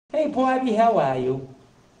Hey, Bobby, how are you?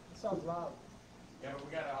 Sounds loud. Yeah, but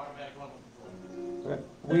we got an automatic level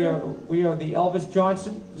control. We are the Elvis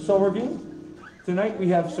Johnson Soul Revue. Tonight we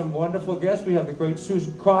have some wonderful guests. We have the great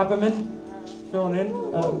Susan Copperman filling in,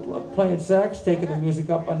 playing sax, taking the music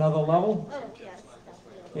up another level.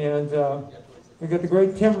 And we got the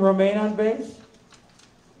great Tim Romaine on bass,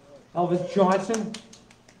 Elvis Johnson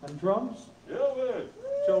on drums, Elvis!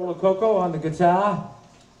 Joe Lococo on the guitar,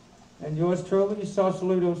 and yours truly,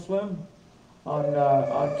 Sausalito Slim,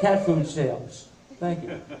 on cat food sales. Thank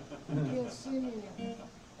you. Can't see me.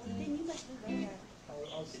 Can you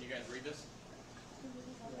guys read this?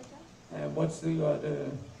 And what's the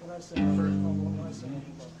Can I say first? What can I say?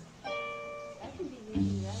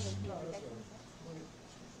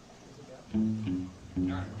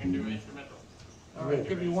 Alright, we're gonna do an instrumental. all right,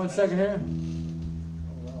 give me 1 second here.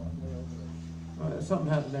 All right, something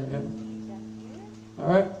happened there, yeah. All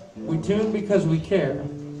right, we tune because we care.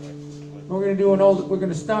 We're gonna do we're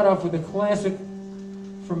gonna start off with a classic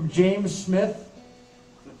from James Smith.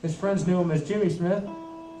 His friends knew him as Jimmy Smith.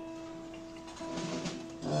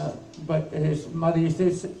 But his mother used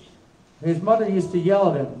to yell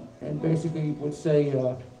at him and basically would say,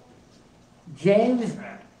 James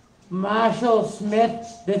Marshall Smith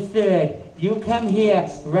III, you come here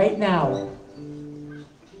right now.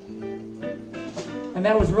 And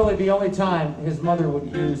that was really the only time his mother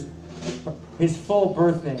would use his full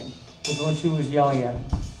birth name, was when she was yelling at him.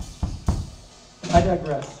 I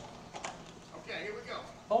digress. Okay, here we go.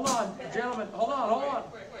 Hold on, gentlemen, hold on.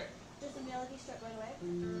 Wait. Does the melody start right away?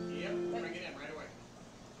 Yep, bring it in right away.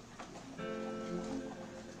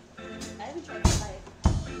 I haven't tried to play.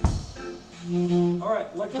 All right,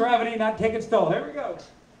 let gravity not take its toll. Here we go.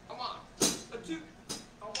 Come on. A two.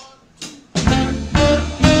 A one, two.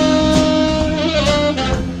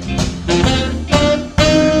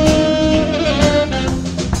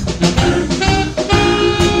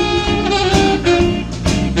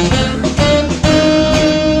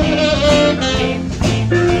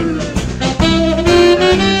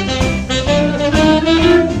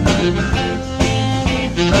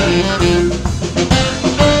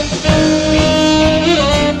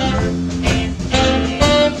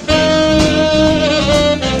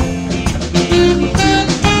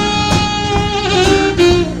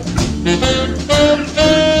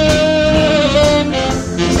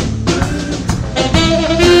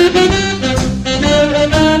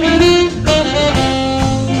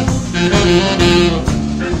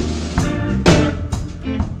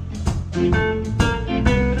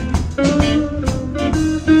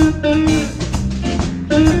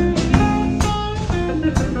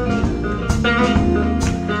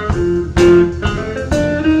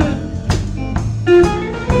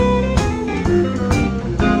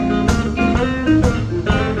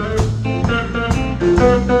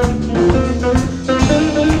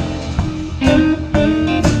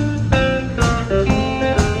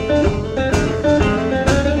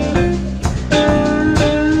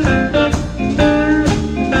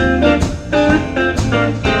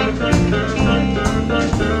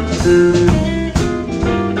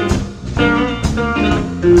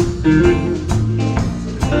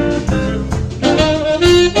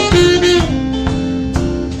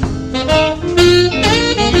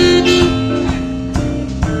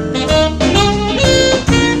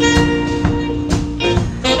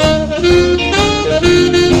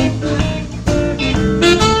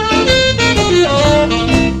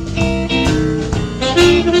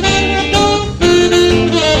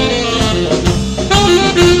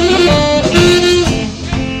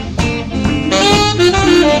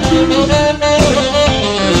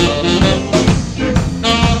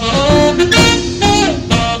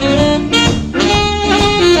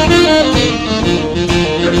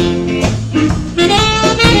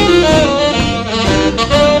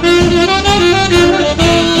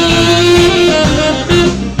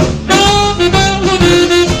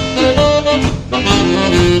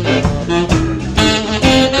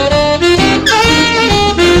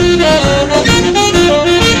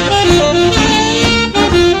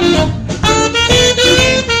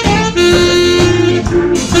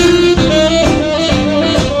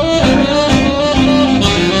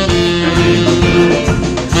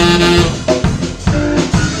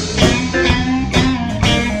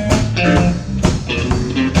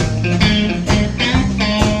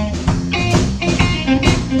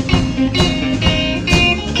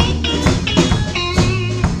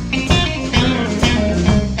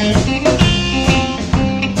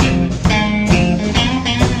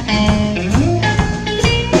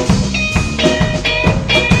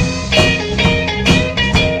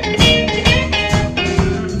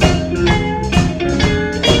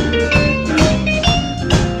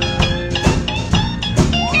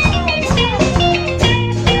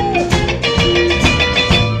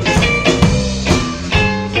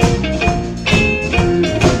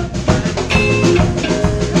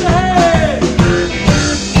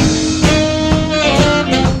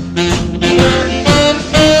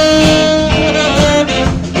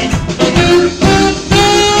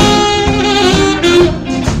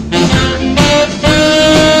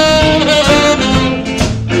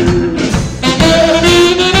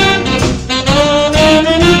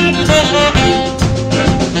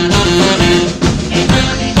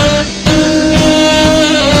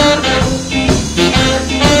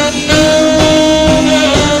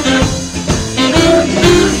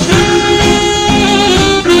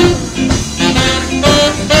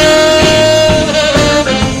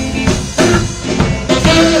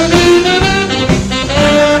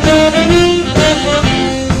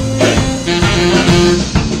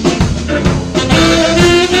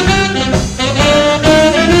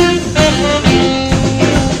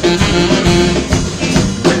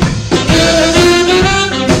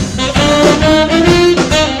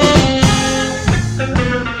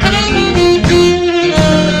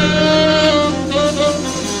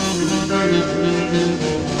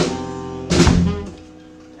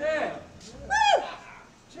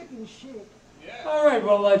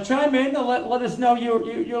 chime in and let us know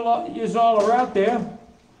you're all are out there.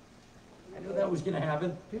 I knew that was going to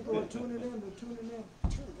happen. People are tuning in, they're tuning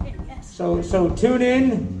in. Yes. So tune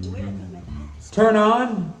in, turn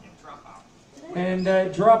on,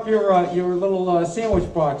 and drop your little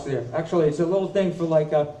sandwich box there. Actually, it's a little thing for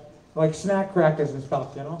like snack crackers and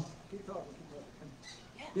stuff, you know. Keep talking,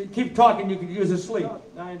 You keep talking, you could use a sleep.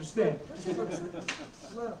 I understand. Slim,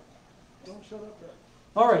 don't shut up there.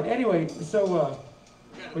 All right. Anyway, so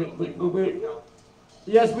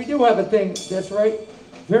yes, we do have a thing. That's right.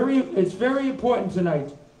 It's very important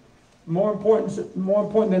tonight. More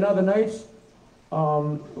important than other nights.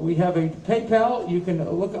 We have a PayPal. You can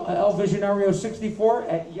look at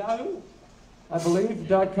elvisionario64 at Yahoo, I believe,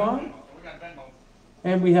 .com. We got Venmo.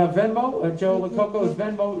 And we have Venmo. Joe Lococo's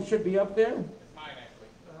Venmo should be up there. Mine,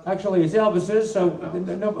 actually. Actually, it's Elvis's. So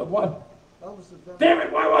no, but what? Elvis is very. Damn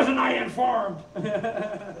it! Why wasn't I informed?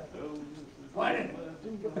 Why didn't?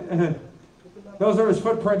 Those are his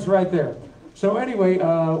footprints right there. So anyway,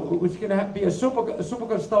 it's gonna be a super good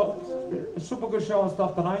show and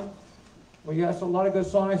stuff tonight. We got a lot of good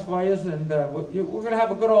songs for you, and we're gonna have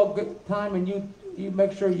a good time, and you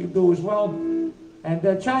make sure you do as well. And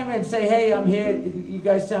chime in and say, hey, I'm here. You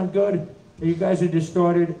guys sound good. You guys are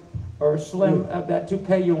distorted or slim. That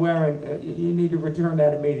toupee you're wearing, you need to return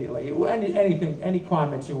that immediately. Any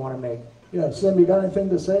comments you want to make? Yeah, Slim, you got anything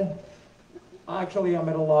to say? Actually, I'm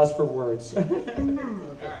at a loss for words. All right,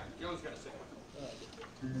 Joe's gonna sing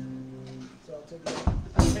one. So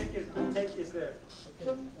I'll take it. I'll take you there.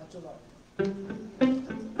 Okay, that's enough.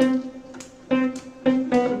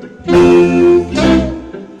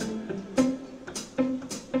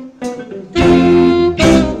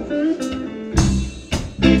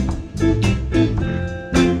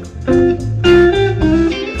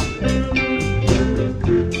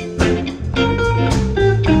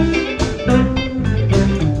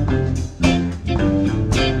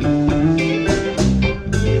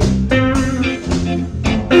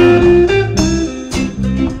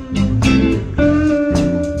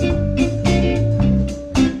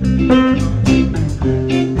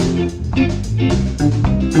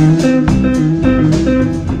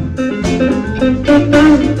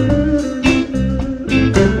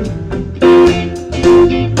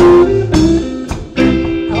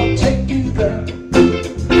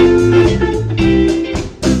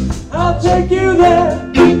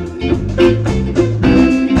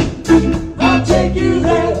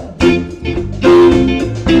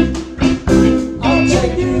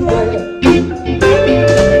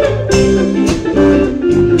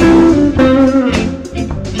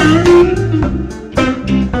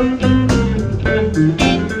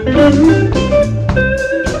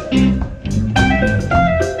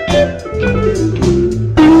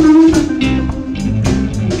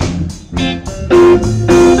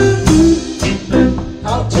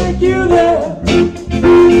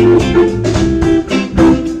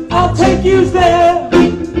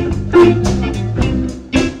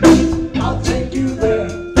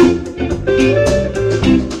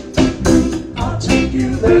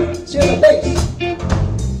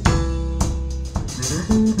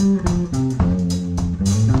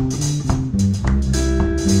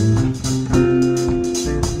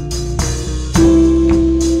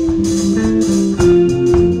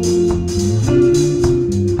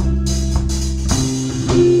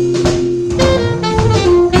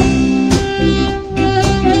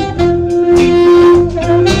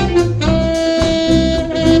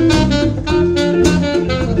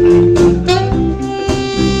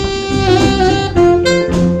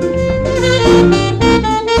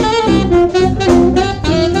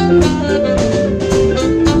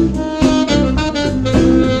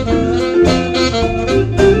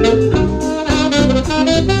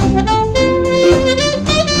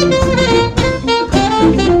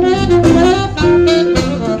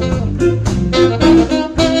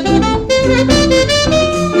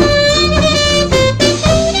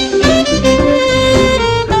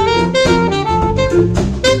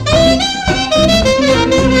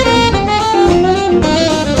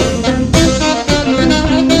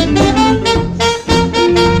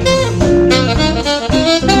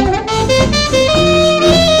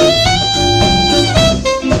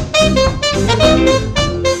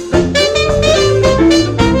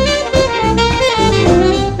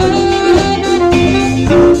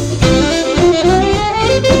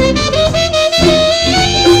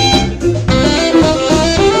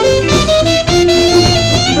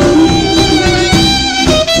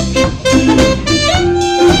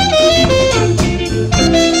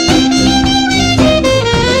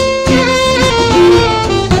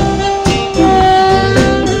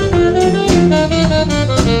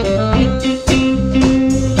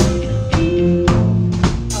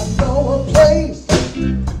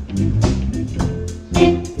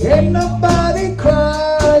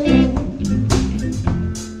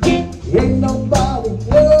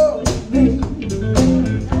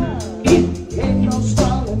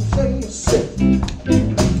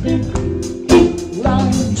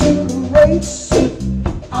 Lying to the race,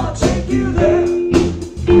 I'll take you there.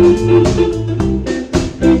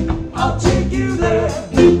 I'll take you there.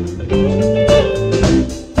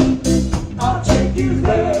 I'll take you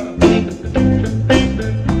there.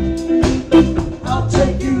 I'll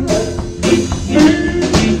take you there. I'll take you there. I'll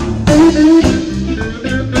take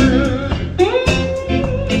you there.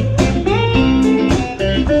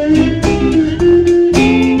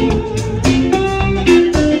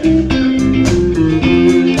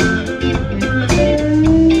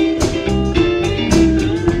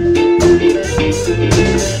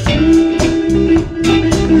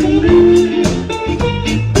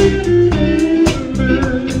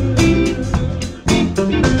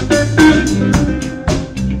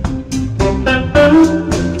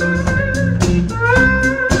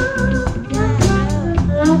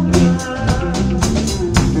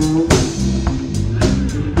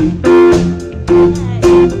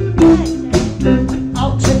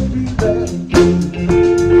 I'll take you there.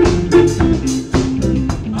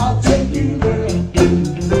 I'll take you there.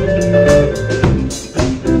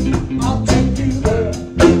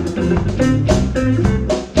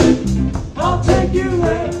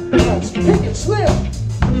 let's kick it slim.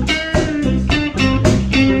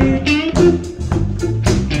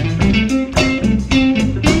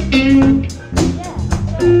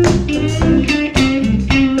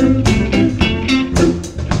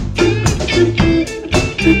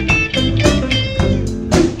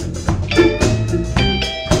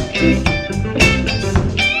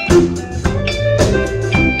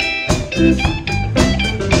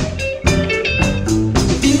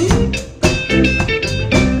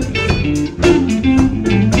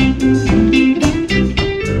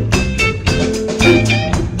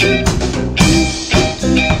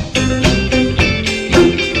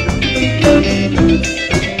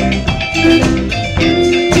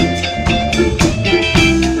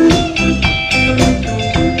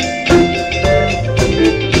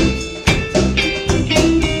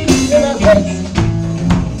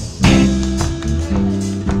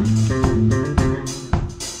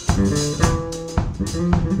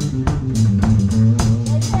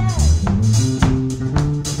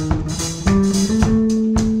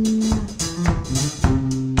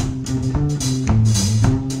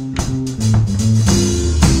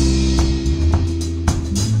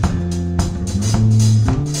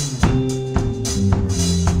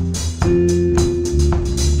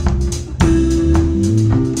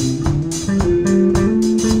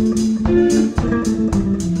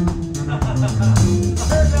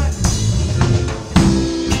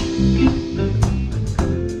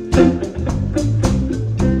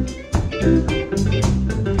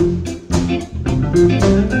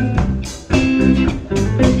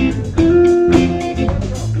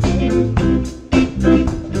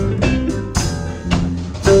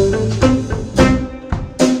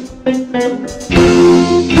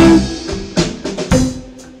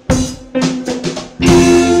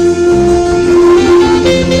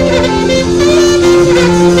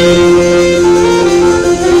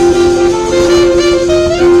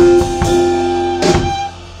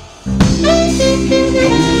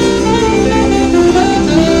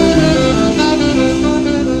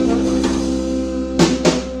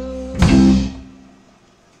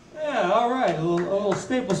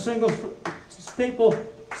 Staple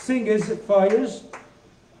singers fires.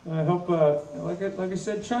 I hope, like I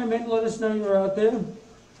said, chime in, let us know you're out there.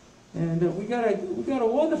 And we got a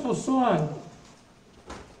wonderful song.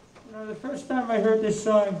 You know, the first time I heard this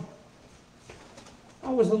song, I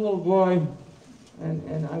was a little boy,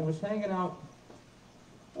 and I was hanging out.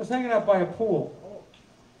 I was hanging out by a pool,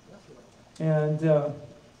 and I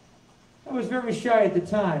was very shy at the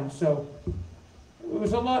time, so there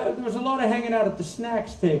was a lot of hanging out at the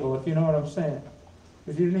snacks table, if you know what I'm saying.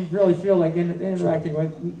 Because you didn't really feel like interacting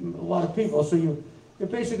with a lot of people, so you're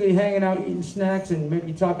basically hanging out, eating snacks, and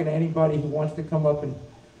maybe talking to anybody who wants to come up and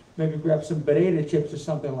maybe grab some potato chips or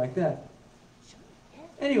something like that.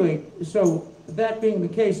 Anyway, so that being the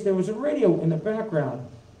case, there was a radio in the background,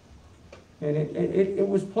 and it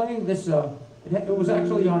was playing this. It was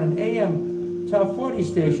actually on an AM top 40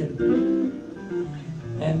 station,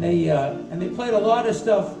 and they played a lot of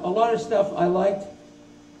stuff I liked,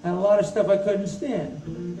 and a lot of stuff I couldn't stand.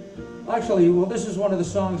 Actually, well, this is one of the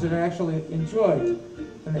songs that I actually enjoyed,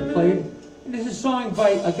 and they played. And this is a song by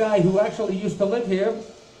a guy who actually used to live here.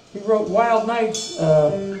 He wrote Wild Nights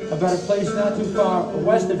about a place not too far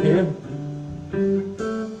west of here.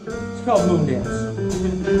 It's called Moondance.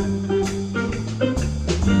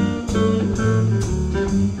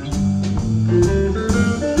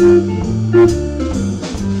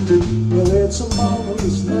 Well, It's a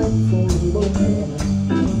marvelous night for a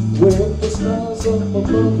Lococo, with the stars up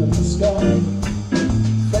above in the sky.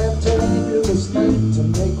 Fantabulous night to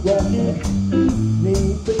make romance,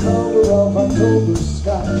 neath the cover of October's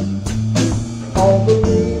sky. All the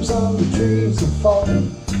leaves on the trees are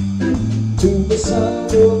falling to the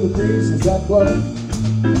sound of the breezes that blow,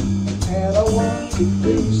 and I want to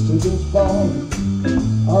please to this volume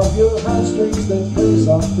of your heartstrings that play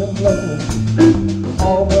soft and low.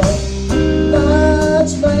 All the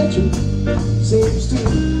night's magic seems to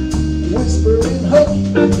whisper in hush.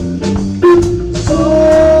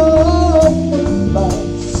 Soft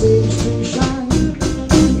moonlight seems to shine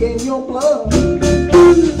in your blood.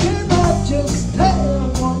 Can I just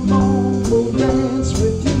have one more dance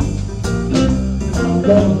with you, my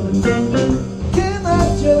love? Can I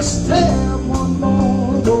just have one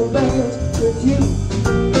more dance with you,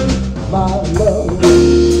 my love?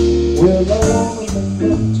 Well, I wanna make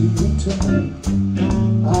love to you tonight.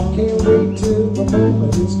 I can't wait till the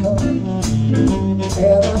moment is come,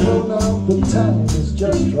 and I know now the time is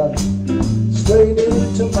just right. Straight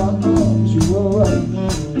into my arms you will run,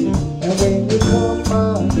 and when you come my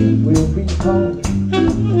heat will be calm, to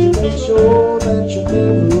make sure that you're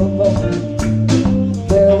never alone.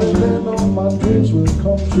 There and then all my dreams will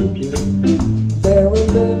come true, dear. There and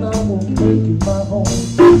then I will make it my home.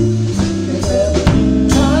 And every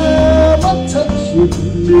time I touch you,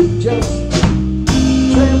 you just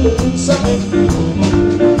tremble inside,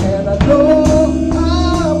 and I know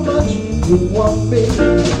how much you want me.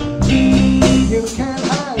 You can't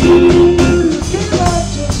hide. Can I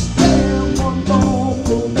just have one more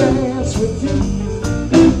dance with you,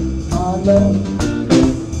 my love?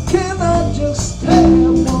 Can I just have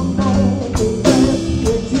one more dance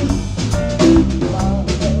with you, my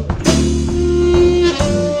love?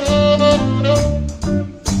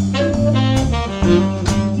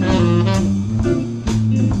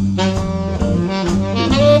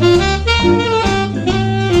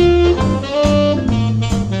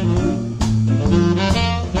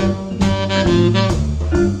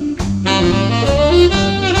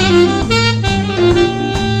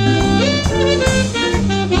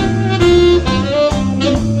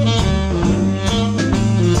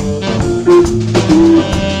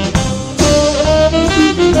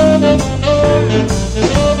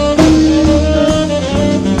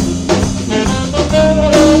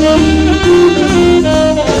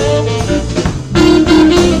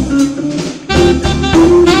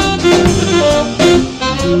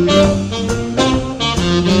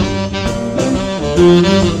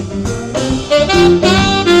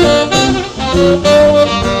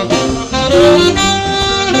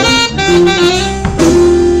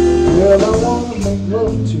 Well, I wanna make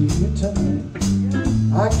love to you tonight.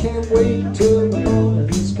 I can't wait till the moment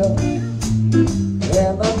is come,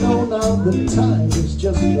 and I know now the time is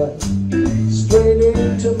just right. Straight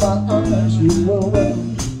into my arms you will run.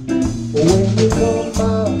 When you come my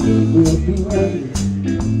heat will be waiting,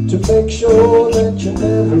 to make sure that you're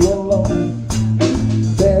never alone.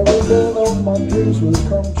 There and then all my dreams will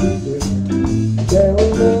come true, dear. There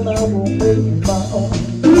and then I will make it my own.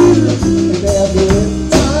 And every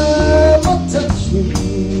time I touch you,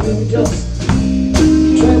 you just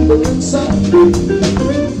tremble inside,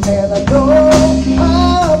 and I know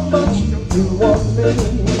how much you want me.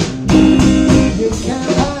 You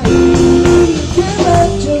can't hide. Can I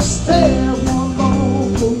just have one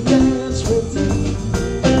more dance with you,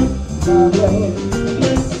 my love?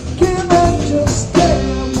 Can I just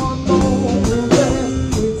have one more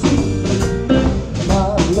dance with you, my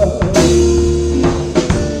love?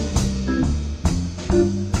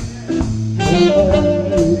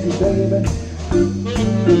 With you, baby.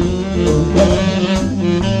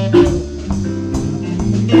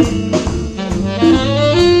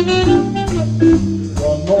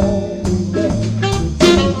 One more dance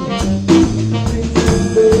with you,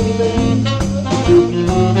 baby.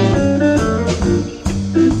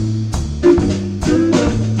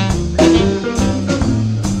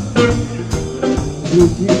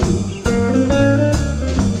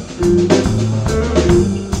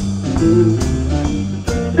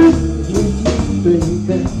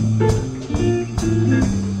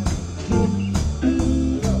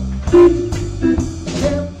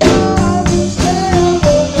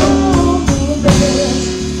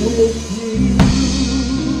 With you.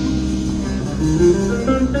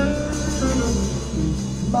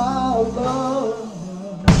 My love.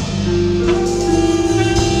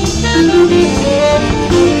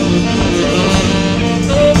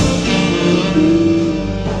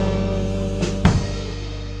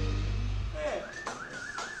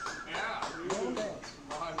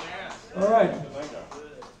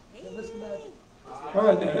 All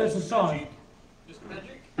right, that's a song. Just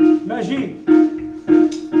magic. Magique.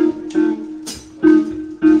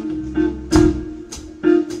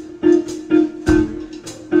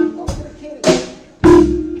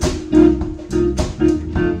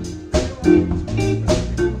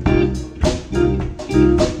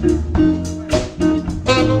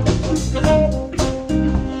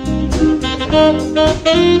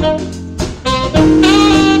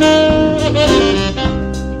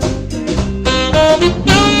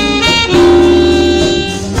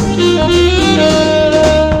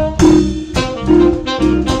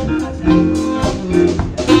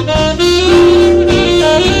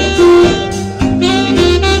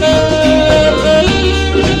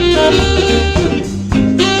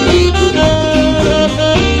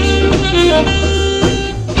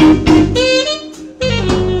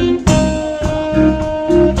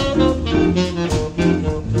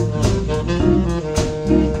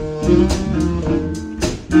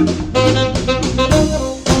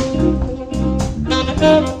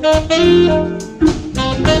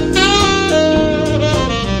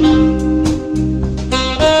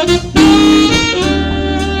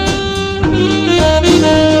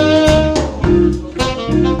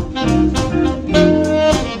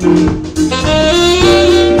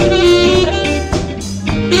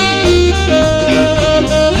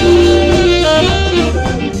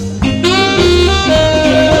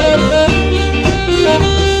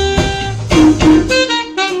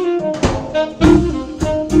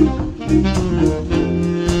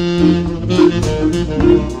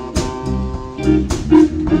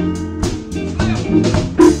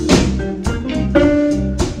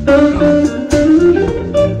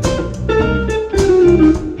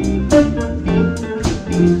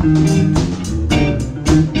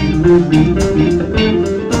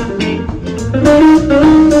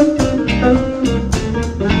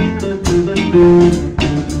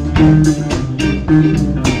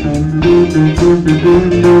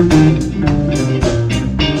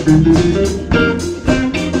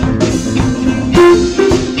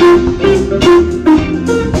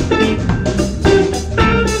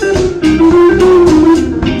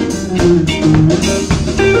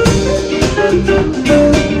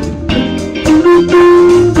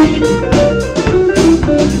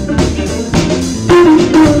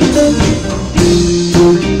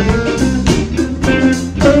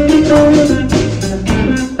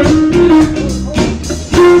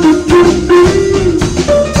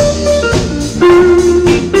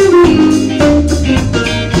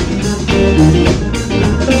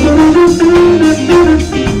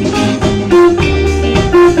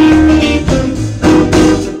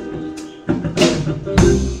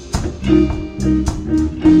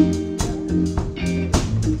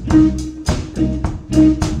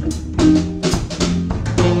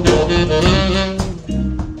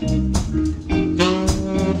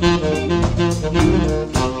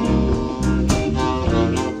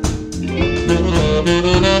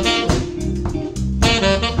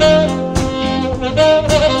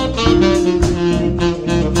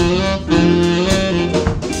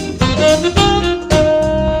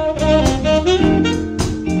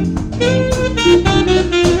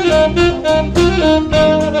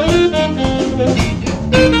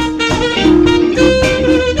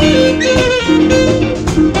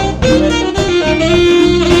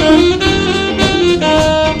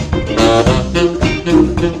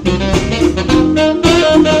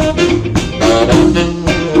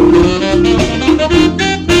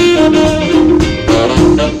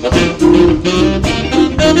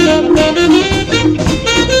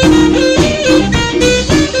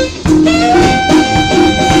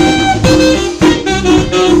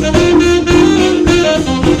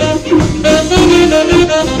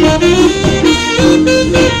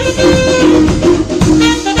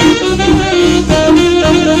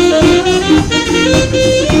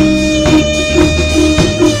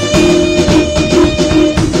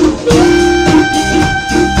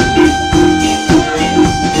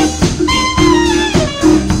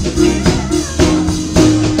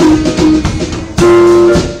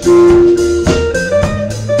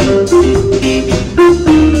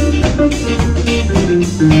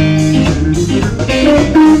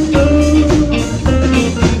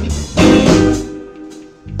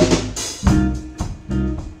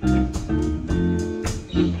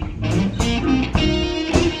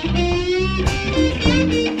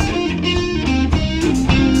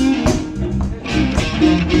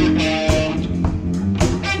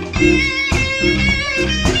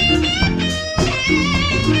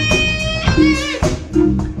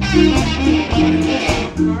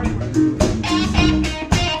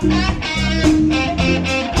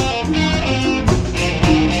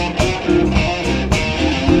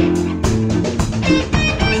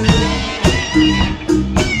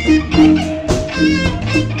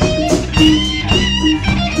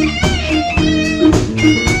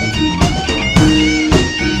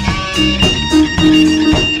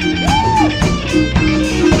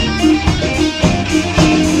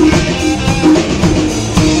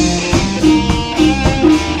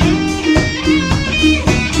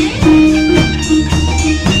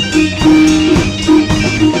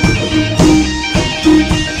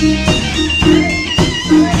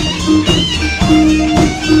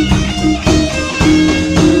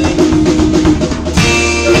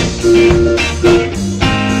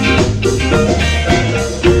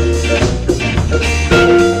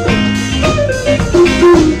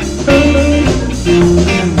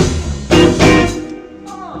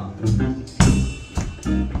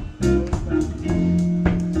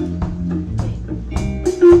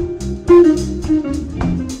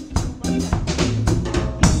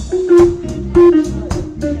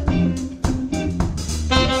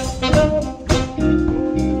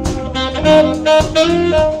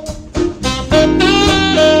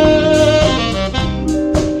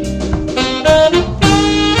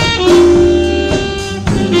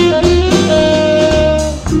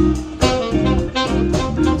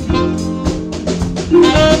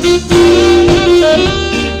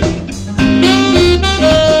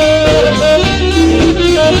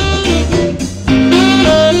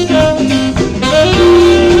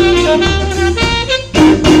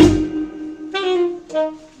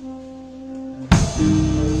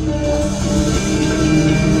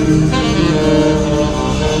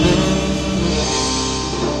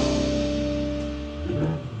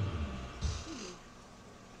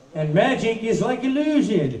 And magic is like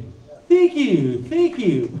illusion. Thank you, thank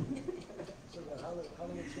you.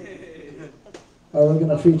 We're going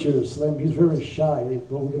to feature Slim. He's very shy, but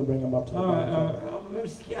we're going to bring him up to the All right,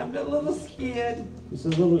 microphone. I'm a little scared. He's a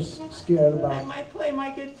little scared I about. might play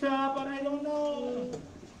my guitar, but I don't know.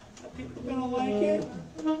 Are people gonna like it?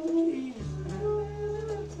 Jeez.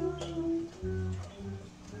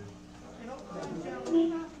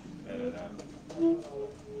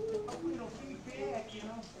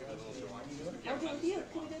 I'll do it with you.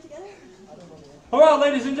 Can we do it together? All right,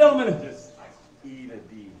 ladies and gentlemen,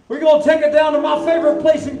 we're gonna take it down to my favorite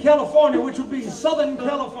place in California, which would be Southern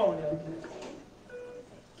California.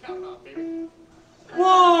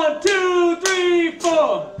 1, 2, 3,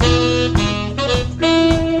 4.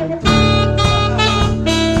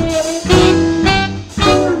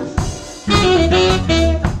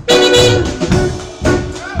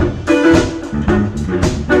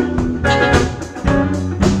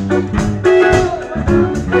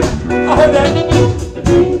 I heard that.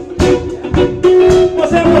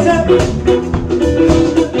 What's that? What's that?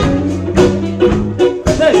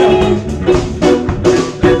 Say something.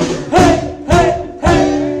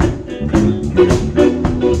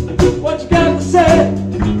 What you got to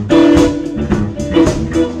say?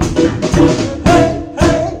 Hey,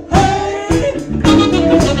 hey, hey.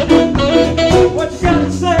 What you got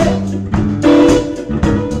to say?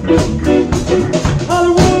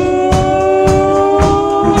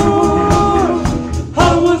 Hollywood,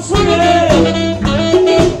 Hollywood swinging.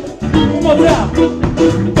 One more time.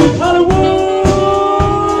 Hollywood,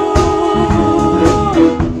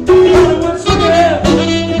 Hollywood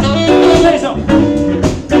swinging. Say something.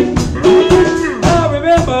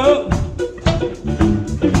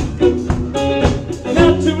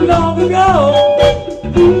 Not too long ago,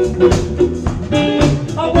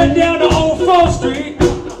 I went down to Old 4th Street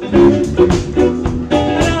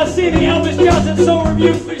and I seen the Elvis Johnson Soul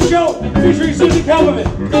Revue show featuring Susie Copperman.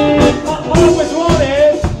 I was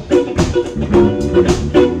wanted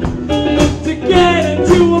to get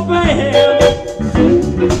into a band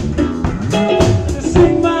to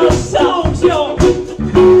sing my songs, yo,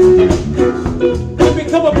 and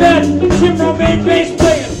become a band Romaine bass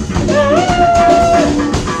player.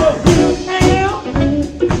 So hang out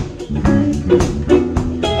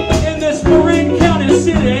in this Marin County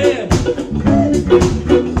city,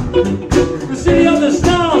 the city of the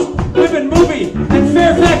stars, women, movie, and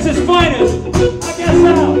Fairfax's finest.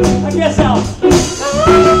 I guess I'll.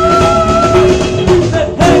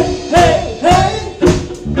 Hey, hey, hey.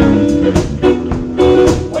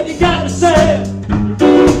 What you got to say?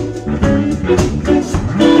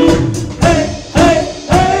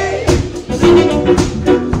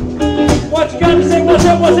 What you got to say? What's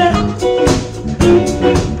that? What's that?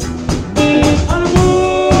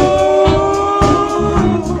 Hollywood,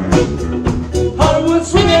 Hollywood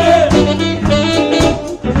swinging.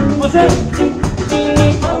 What's that?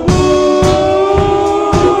 Hollywood,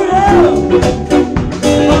 yeah.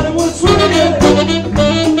 Hollywood swinging.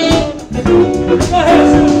 Go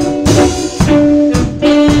ahead, Sue.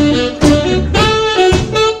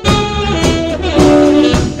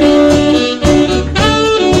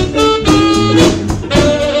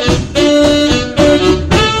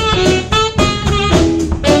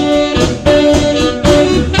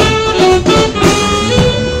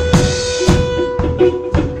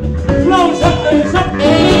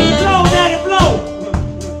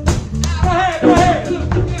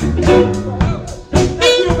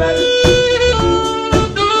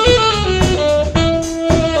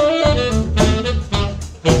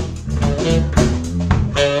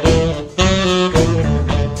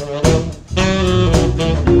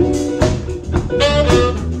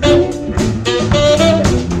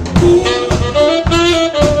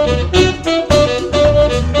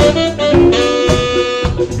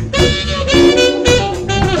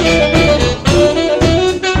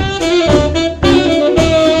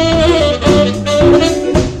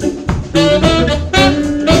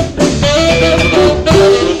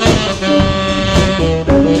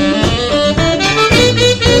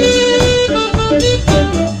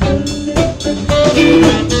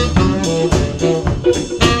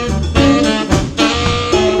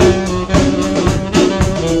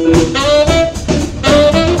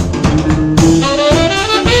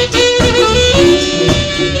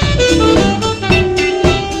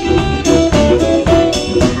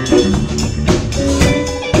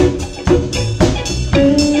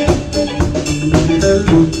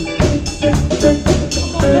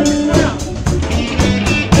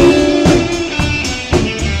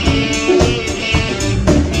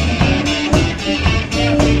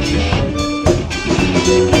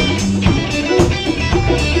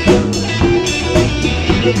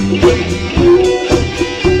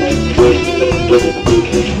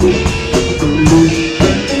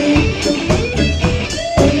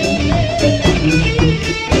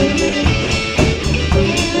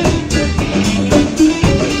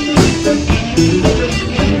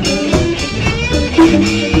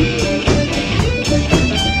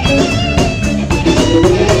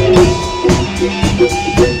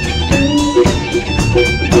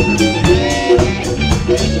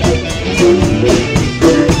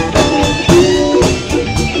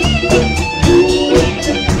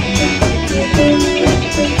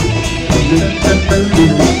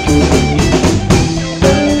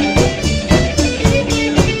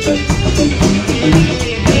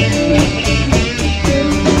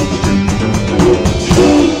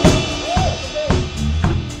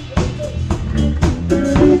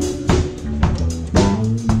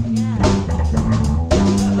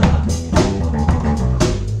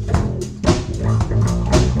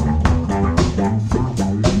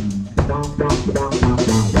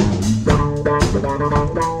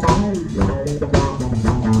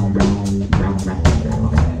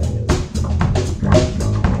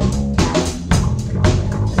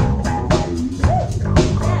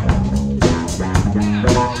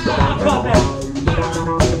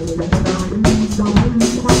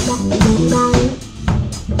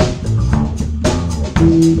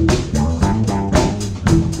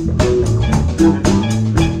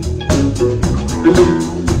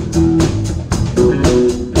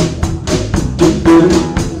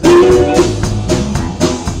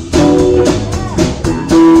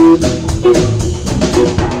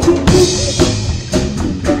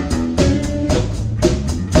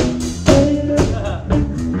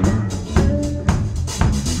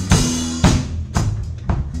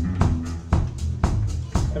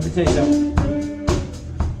 Let me tell you something.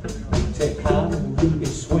 Say Hollywood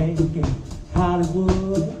is swinging,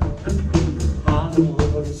 Hollywood.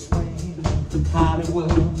 Hollywood is swinging,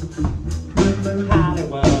 Hollywood.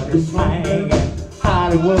 Hollywood is swinging,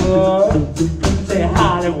 Hollywood. Say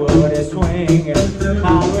Hollywood is swinging,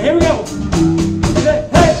 Hollywood. Here we go. Say,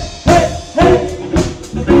 hey, hey, hey.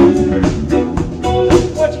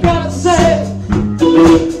 What you gotta say?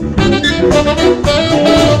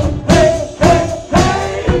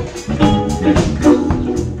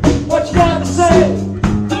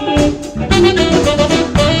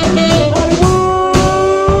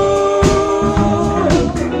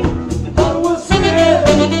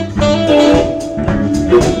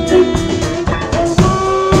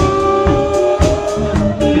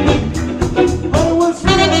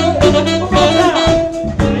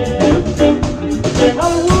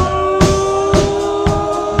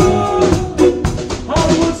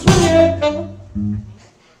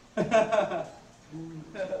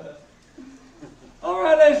 All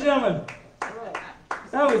right, ladies and gentlemen,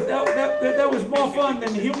 that was more fun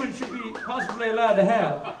than humans should be possibly allowed to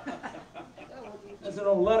have. That's an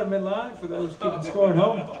old Letterman line for those keeping score at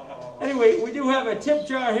home. Anyway, we do have a tip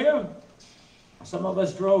jar here. Some of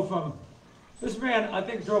us drove from, this man I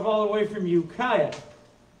think drove all the way from Ukiah.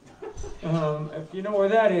 If you know where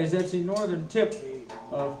that is, that's the northern tip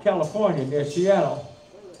of California near Seattle.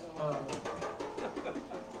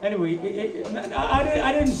 Anyway,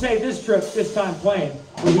 I didn't say this trip, this time plane,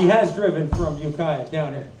 but he has driven from Ukiah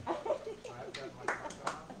down here.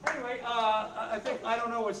 Anyway, I don't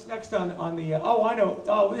know what's next on the, oh, I know.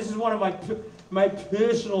 Oh, this is one of my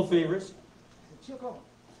personal favorites.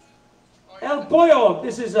 El Pollo.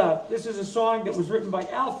 This is a song that was written by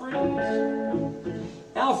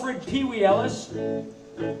Alfred Pee Wee Ellis. And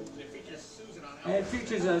it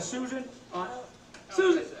features Susan.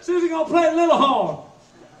 Susan gonna play a little horn.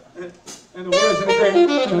 And the words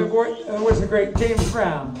of the great James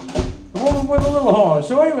Brown, the woman with a little horn.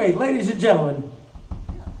 So anyway, ladies and gentlemen,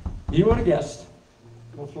 you want a guest?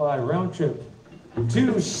 We'll fly round trip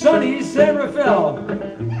to sunny San Rafael.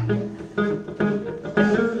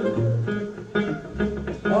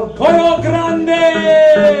 El Pollo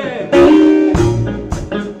Grande!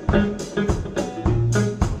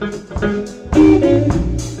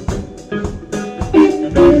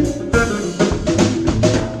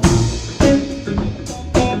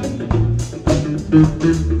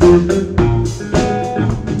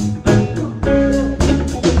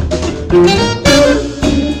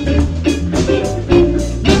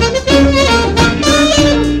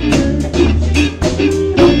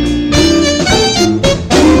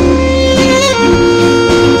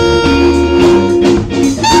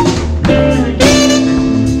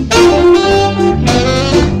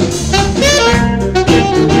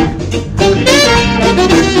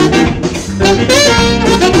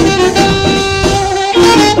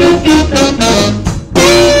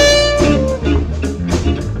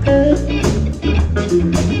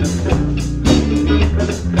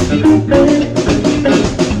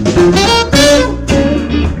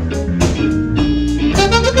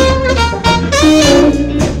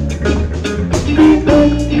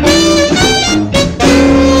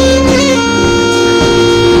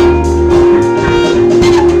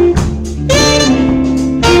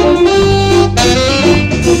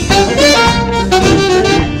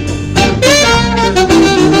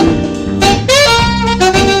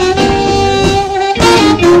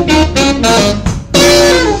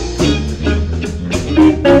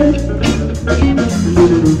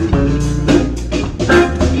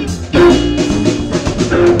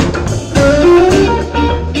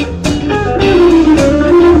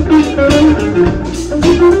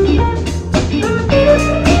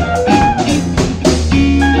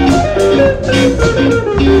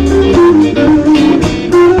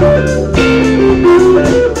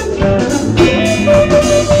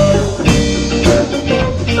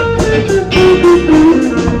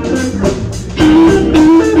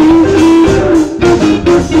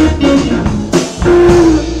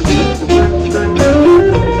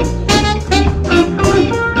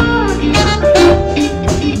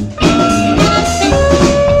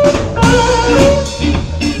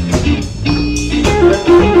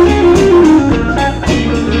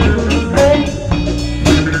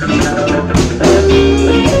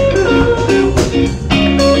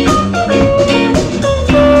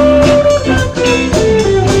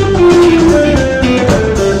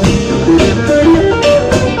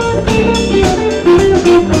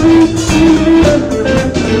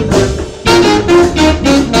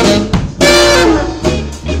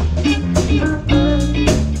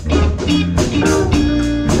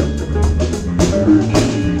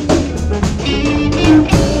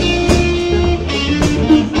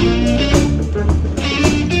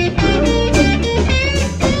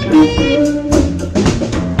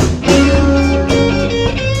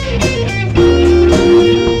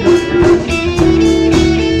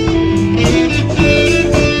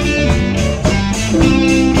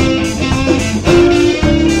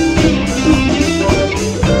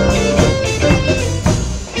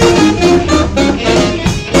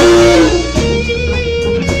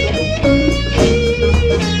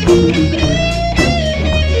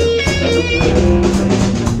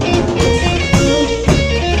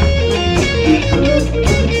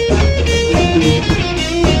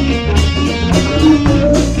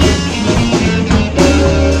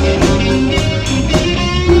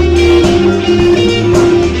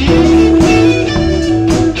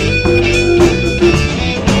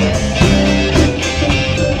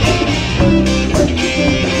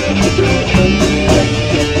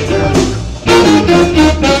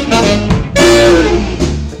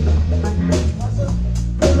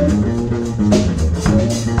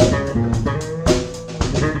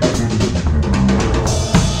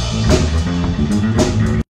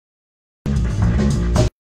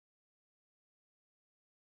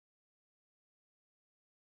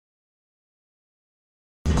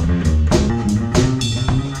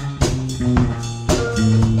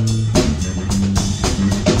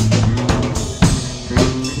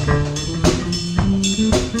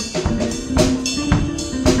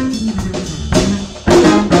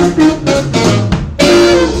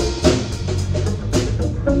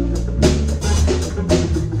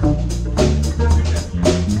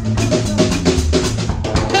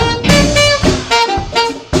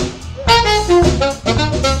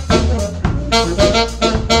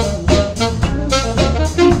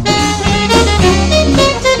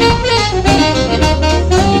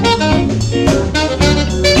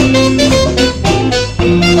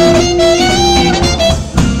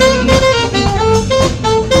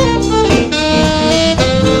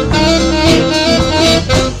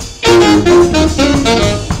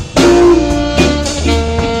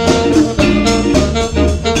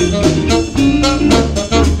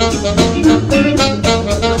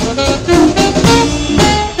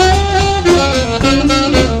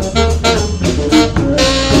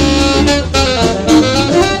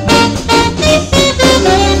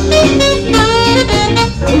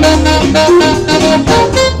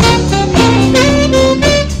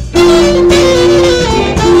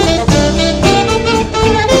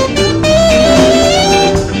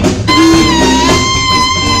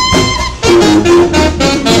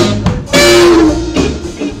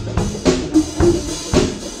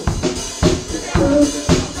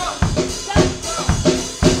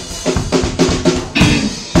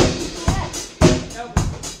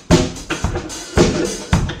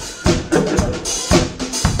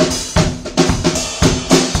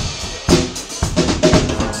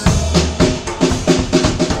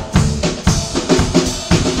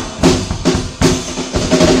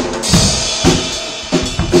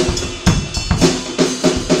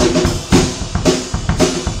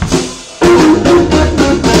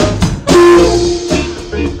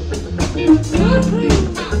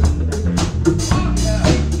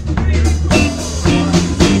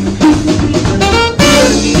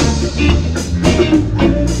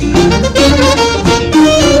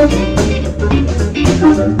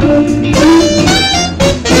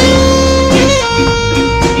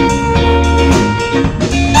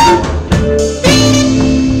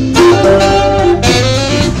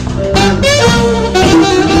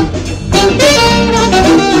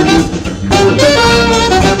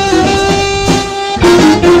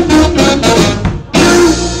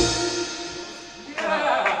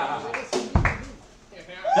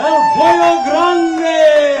 El Pollo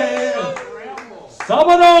Grande!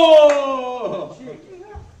 Sábado!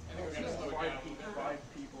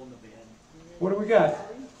 What do we got?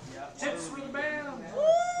 Chips for the band.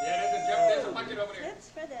 There's a bucket over there. Chips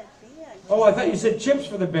for the band. Oh, I thought you said chips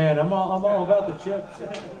for the band. I'm all about the chips.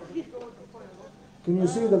 Can you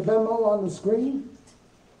see the memo on the screen?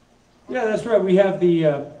 Yeah, that's right. We have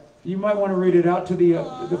the, you might want to read it out to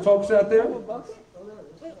the folks out there.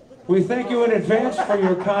 We thank you in advance for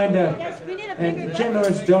your kind Yes, we need a bigger and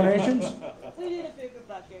generous donations. We need a bigger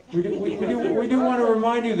bucket. We do want to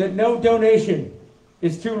remind you that no donation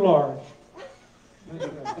is too large.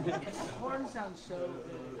 Corn sounds so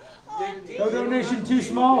good. No donation too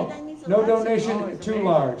small, no donation too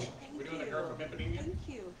large. Thank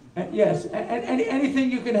you. And yes, and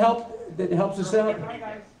anything you can help that helps us out.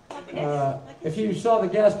 If you saw the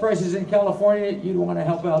gas prices in California, you'd want to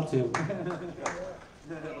help out too.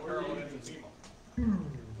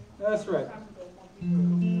 That's right.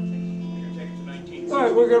 All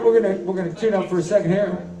right, we're gonna tune up for a second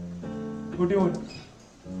here. We're doing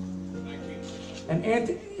an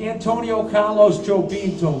Antonio Carlos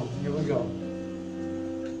Jobim tune. Here we go.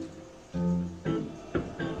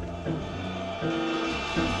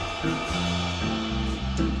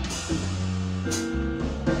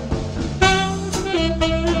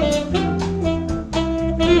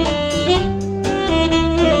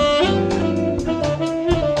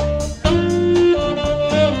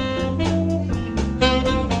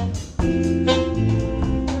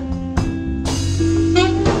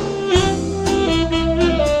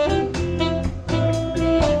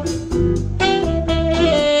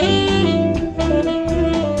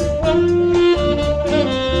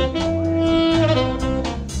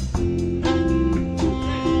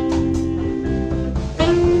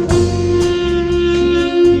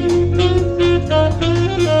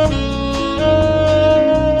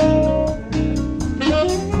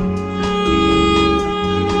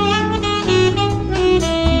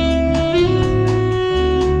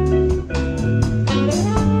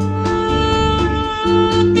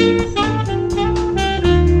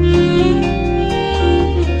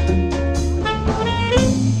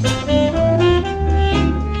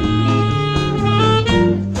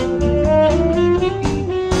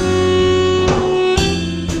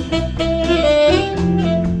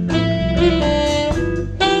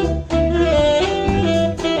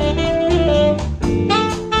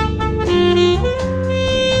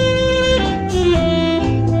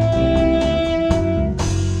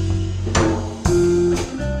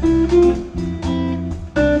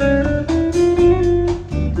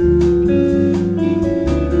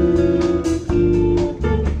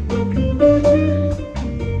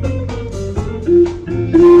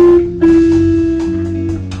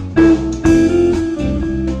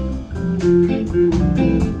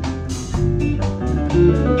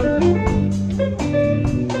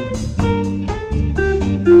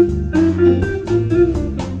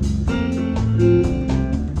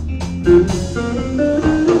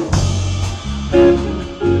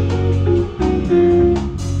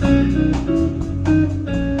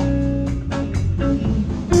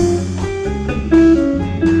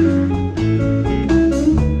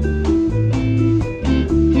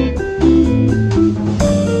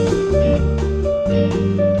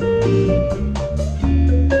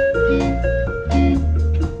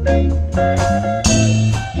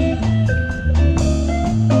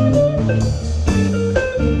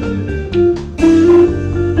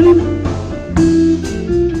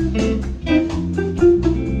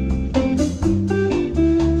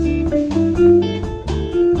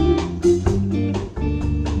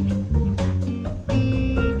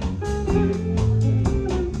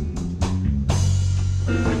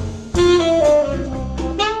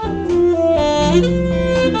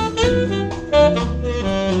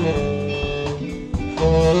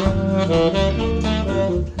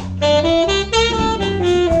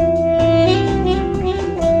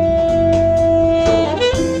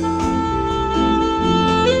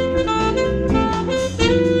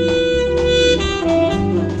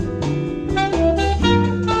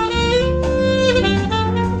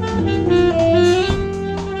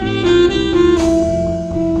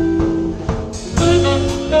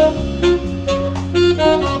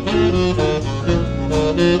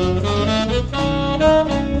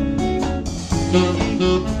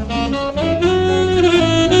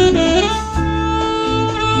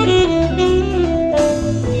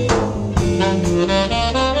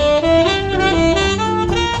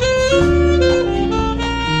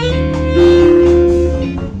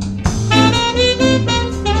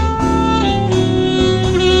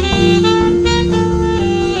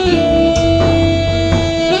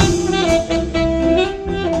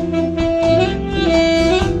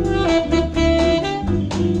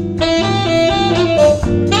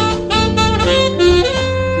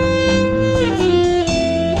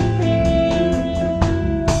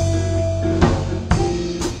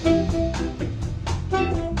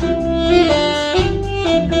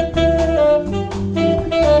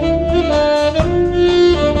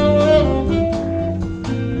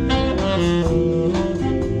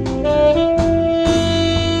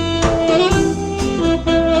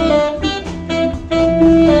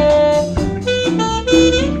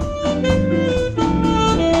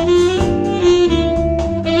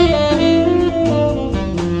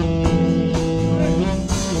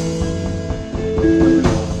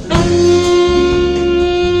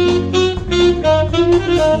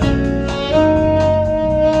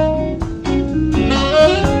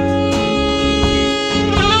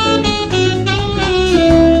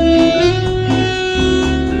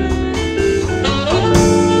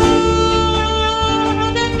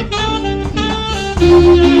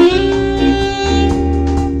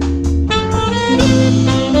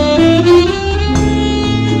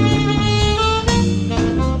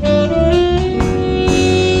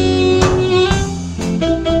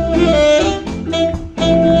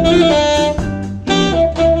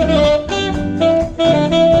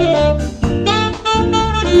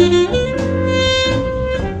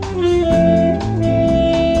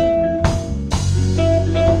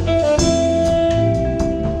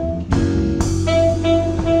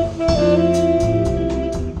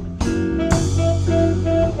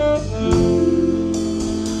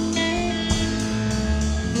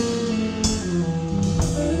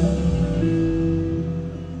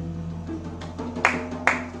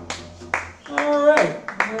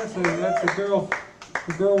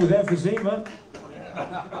 emphysema.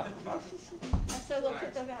 So we'll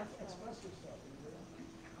put the rest.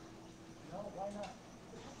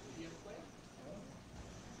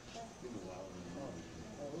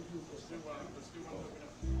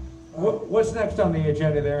 What's next on the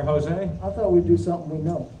agenda there, Jose? I thought we'd do something we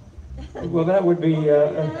know. Well, that would be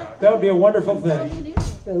a wonderful thing.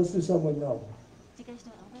 Yeah, let's do something we know. Do you guys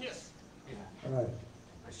know Elvis? Yes. All right.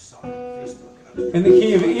 I just saw it on Facebook. In the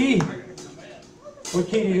key of E. What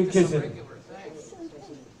key do you kiss in?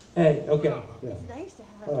 A, okay. Yeah. It's nice to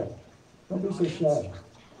have. All right. Don't be so shy.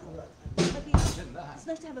 It's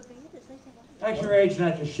nice to have a band. It's nice to have Actually, your age,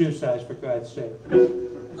 not your shoe size, for God's sake.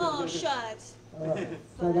 Oh, shucks. All right.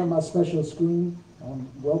 So I got my special screen. I'm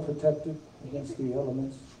well protected against the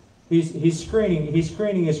elements. He's screening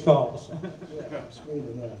his calls. Yeah,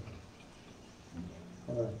 screening, yeah.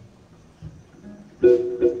 All right.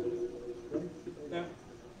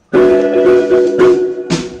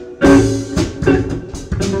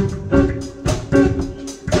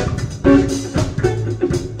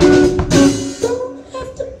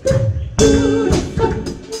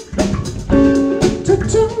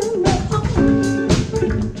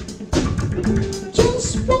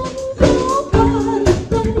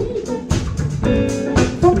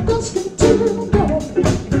 Don't be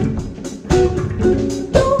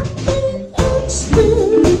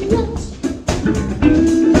experienced.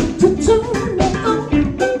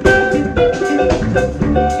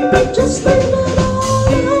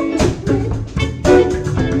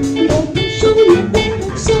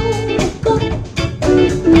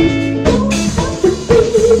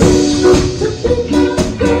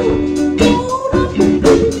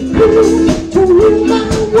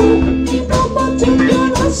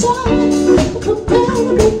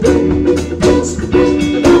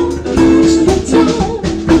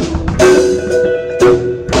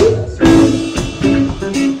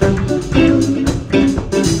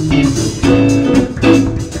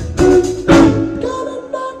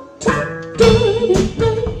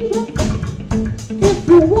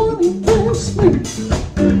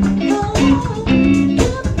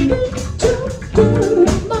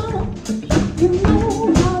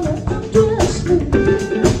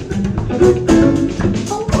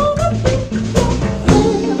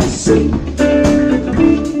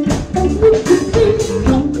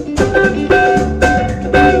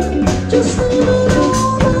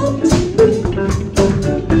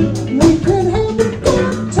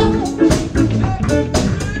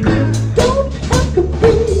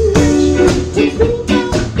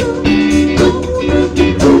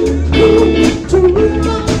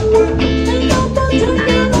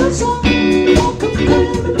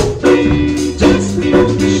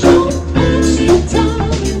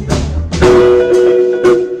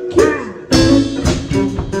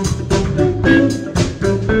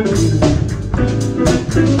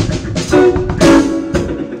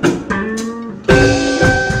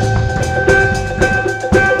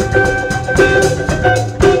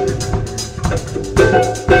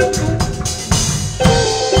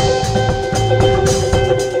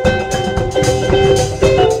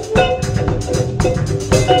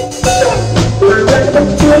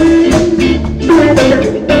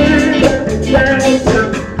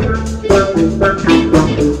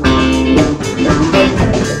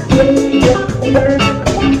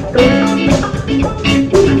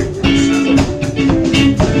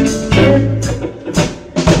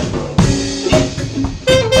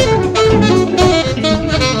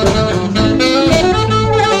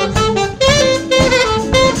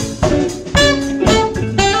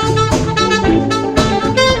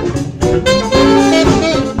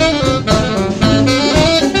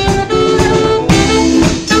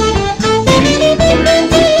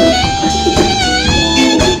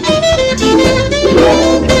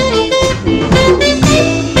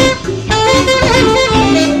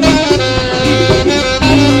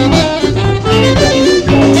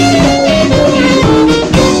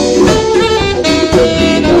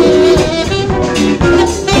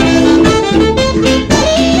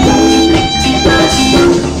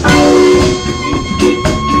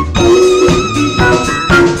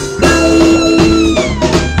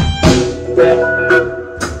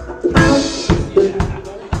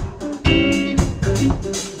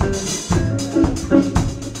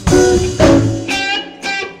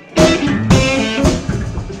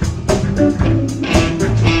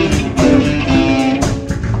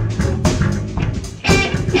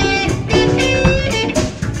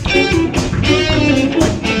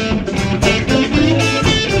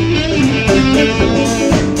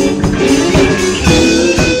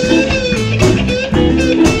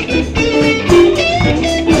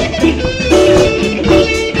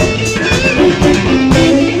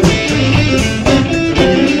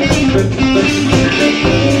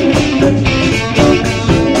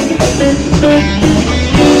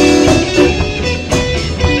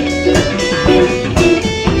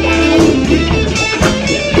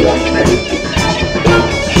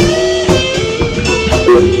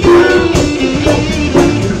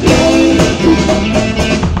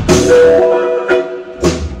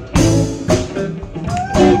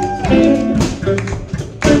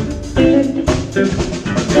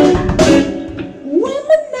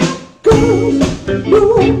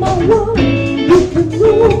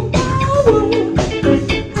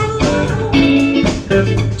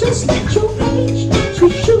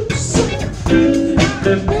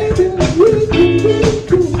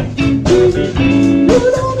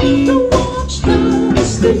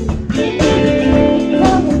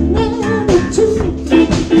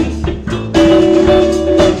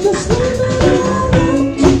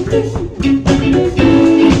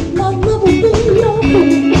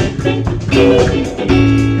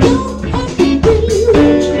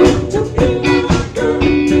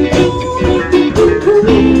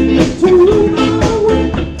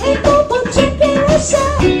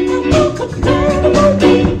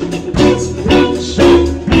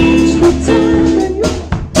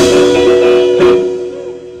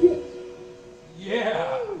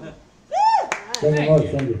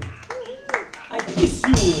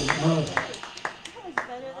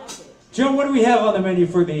 Joe, what do we have on the menu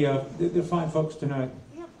for the fine folks tonight?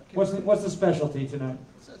 What's the specialty tonight?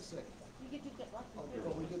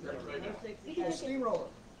 Steamroller.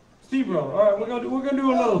 Steamroller. All right, we're gonna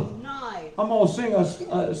do a little. Nice. I'm gonna sing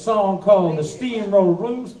a song called "The Steamroller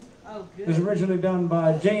Blues." Oh, It was originally done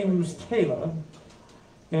by James Taylor,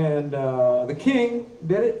 and the King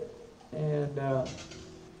did it, and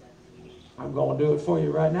I'm gonna do it for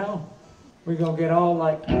you right now. We're gonna get all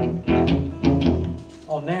like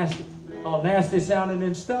all nasty sounding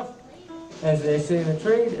and stuff, as they say in the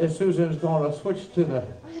trade. And Susan's gonna switch to the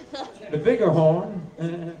bigger horn.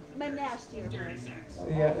 My nastier person.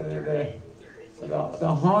 Yeah, the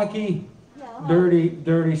honky,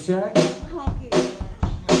 dirty sax. Honky.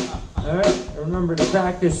 All right, remember to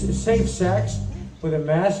practice safe sax with a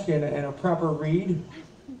mask and a proper reed.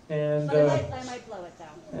 And But I might blow it down.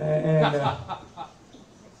 and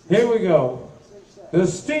here we go. The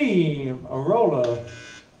Steamroller.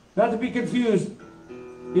 Not to be confused,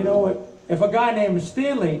 you know what? If a guy named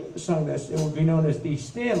Stanley sung this, it would be known as the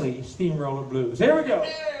Stanley Steamroller Blues. Here we go.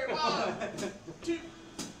 Hey, 1, 2,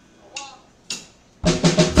 1.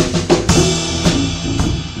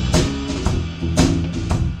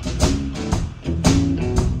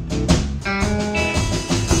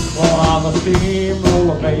 Well, I'm a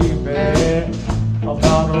steamroller, baby. I'm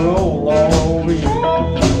bound to roll all over you.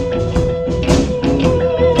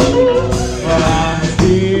 Well, I'm a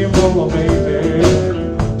steamroller, baby.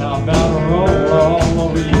 I'm bound to roll all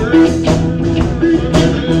over you.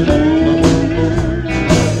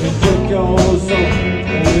 Take your soul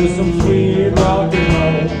and do some sweet rock and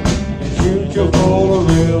roll and shoot your full of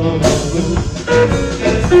rhythm and blues.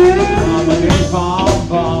 I'm a big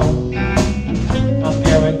pom-pom. I'm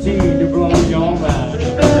guaranteed to blow your mind.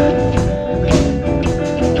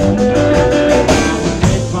 I'm a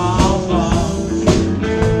big pom-pom.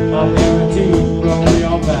 I'm guaranteed to blow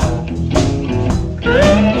your mind.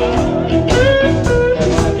 And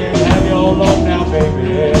I can't have your love now,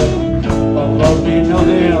 baby. But love me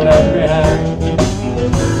nothing left behind.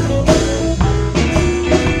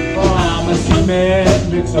 Well, I'm a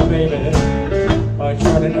cement mixer, baby. I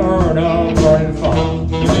try to earn a burning fall.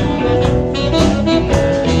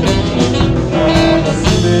 I'm a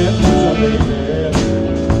cement mixer, baby.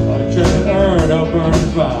 I try to earn a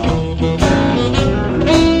burning fall.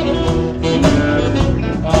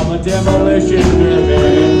 I'm a demolition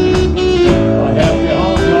derby. I have your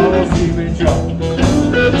hot dog, Stephen Jones.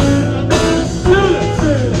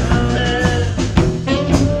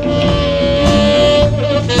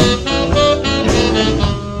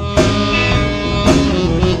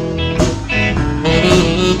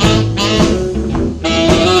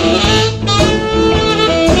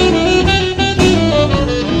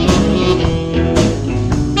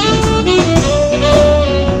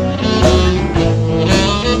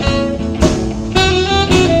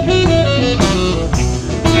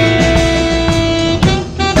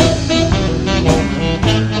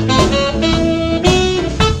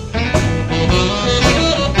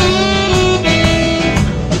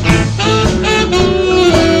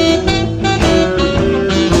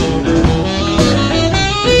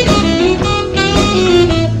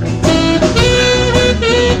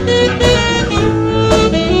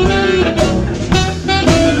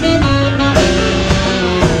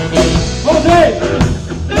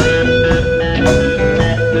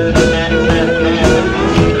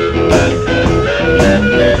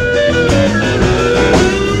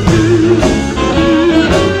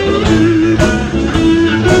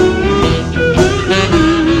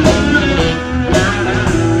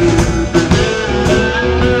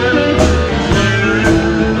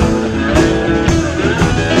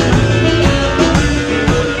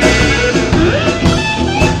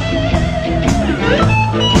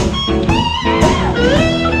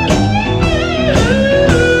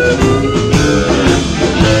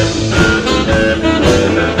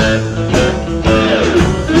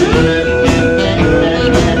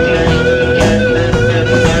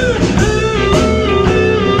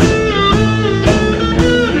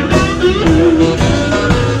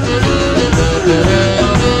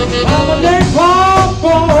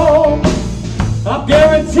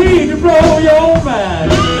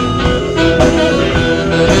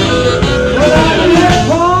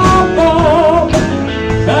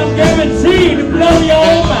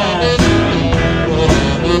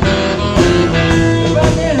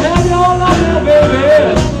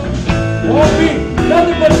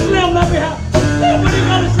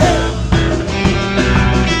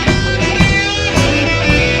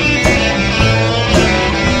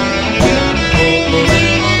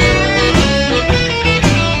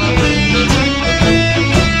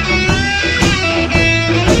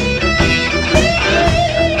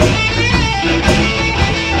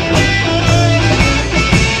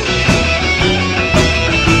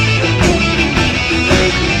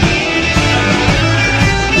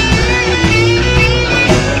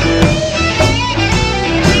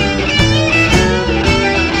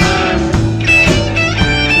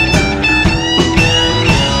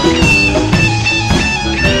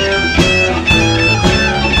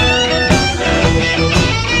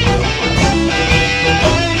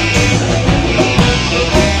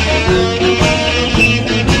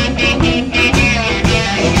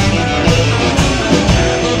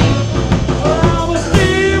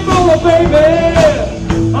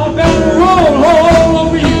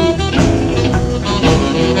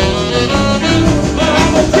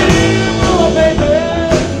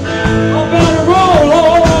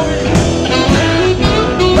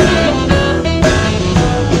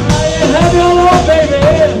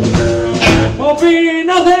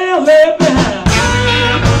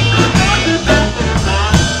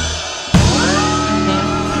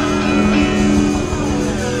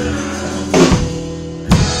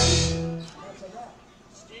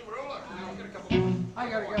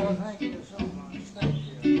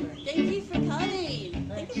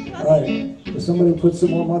 right. If somebody puts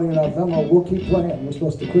some more money in our Venmo, we'll keep playing. We're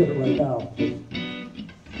supposed to quit it right now.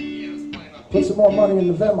 Put some more money in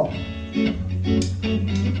the Venmo.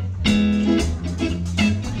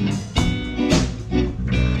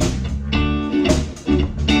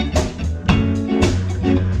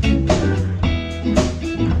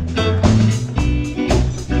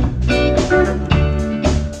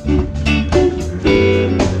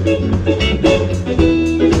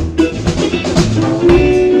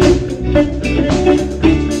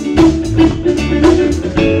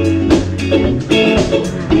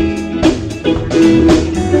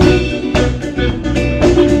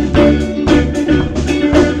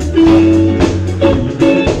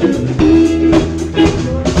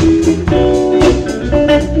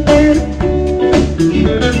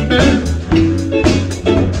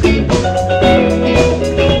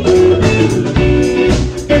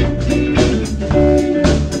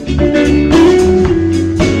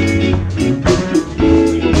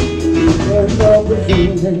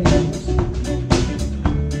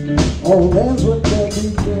 All ends with their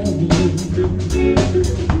beginning.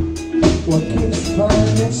 What keeps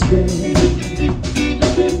time and spinning?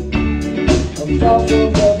 A thought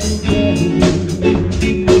of the beginning.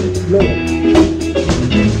 Look,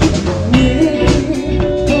 we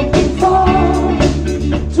come too far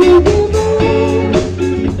to give up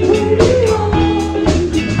who we are.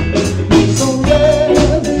 So let's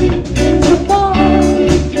depart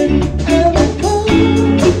and come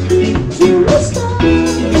to a start.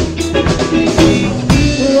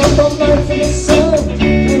 We're up all night for the sun.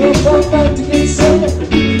 We're up all night to get sun.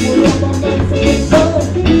 We're up all night for the fun.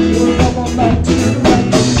 We're up all night to get right.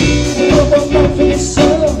 We're up all night for the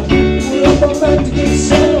sun. We're up all night to get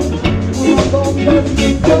sun. We're up all night to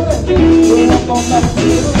get fun. We're up all night to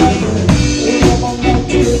get right. We're up all night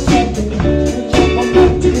to get right. We're up all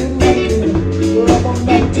night to get right. We're up all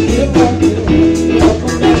night to get right. We're up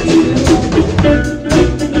all night to get right.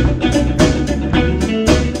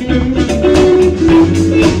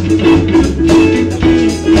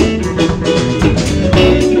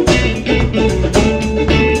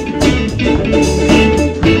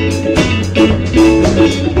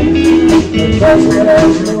 Because it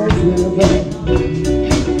has no rhythm,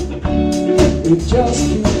 it just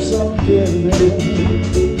keeps on giving.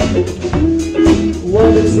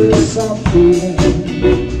 What is this I'm feeling?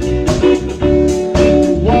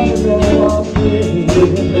 Wanna know I'm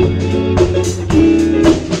living.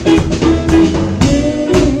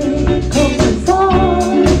 We come too far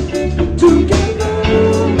together,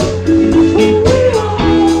 who we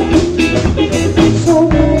are. So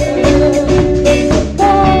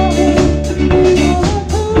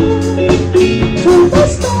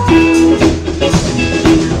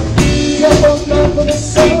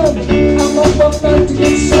I'm up all night to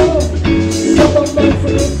get sun. I'm up all night for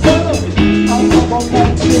the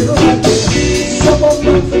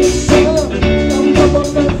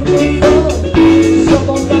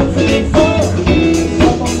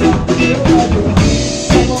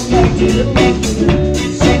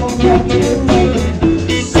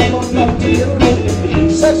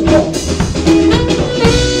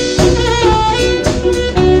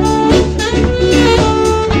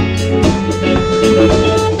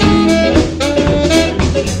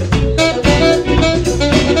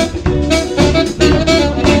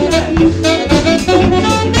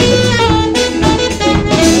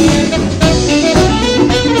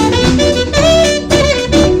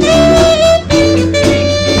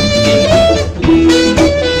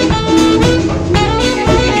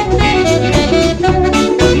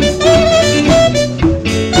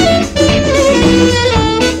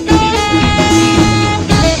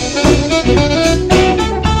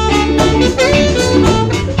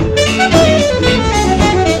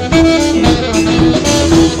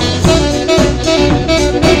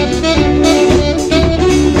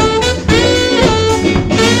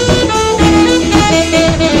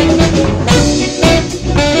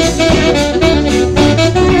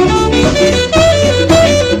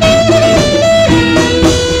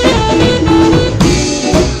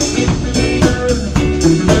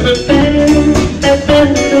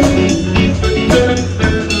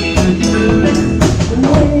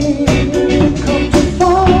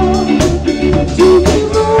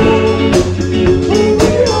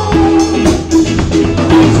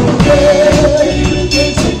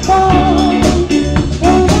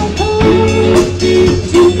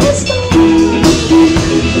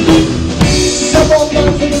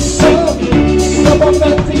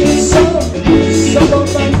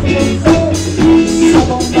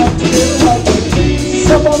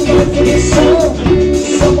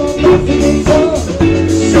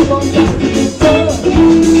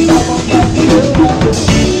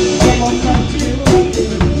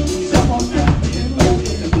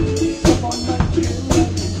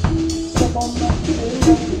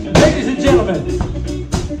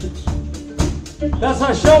That's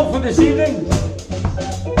our show for this evening.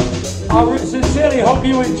 I sincerely hope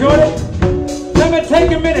you enjoyed it. Let me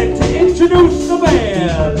take a minute to introduce the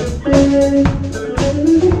band.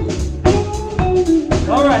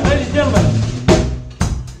 All right, ladies and gentlemen.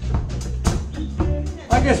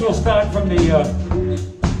 I guess we'll start from the,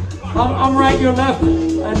 I'm right, you're left,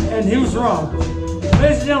 and he was wrong.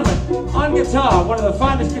 Ladies and gentlemen, on guitar, one of the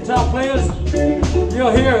finest guitar players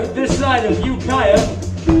you'll hear this side of Ukiah.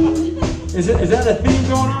 Is that a theme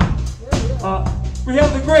going on? We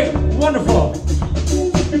have the great, wonderful,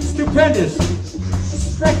 stupendous,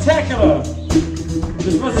 spectacular.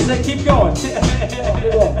 You're supposed to say, keep going.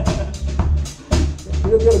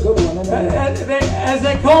 You'll get a good one. As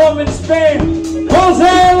they call him in Spain,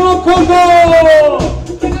 Jose Lococo!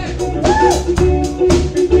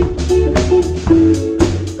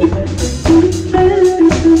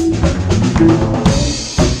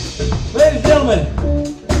 Ladies and gentlemen,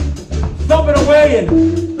 thumping away and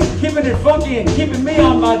keeping it funky and keeping me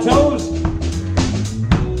on my toes.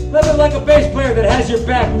 Nothing like a bass player that has your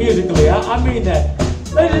back musically. I mean that.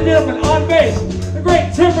 Ladies and gentlemen, on bass, the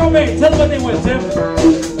great Tim Romaine. Tell them what they win, Tim.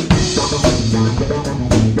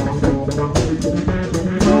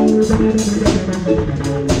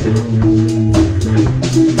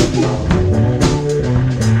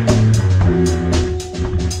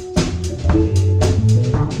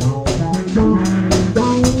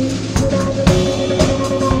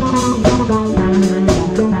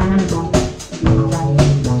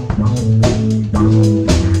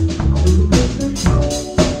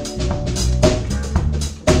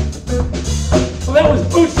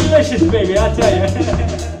 Baby, I tell you.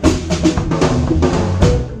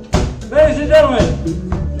 Ladies and gentlemen,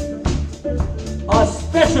 our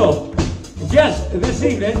special guest this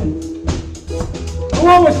evening, who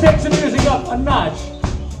always takes the music up a notch.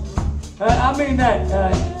 I mean that.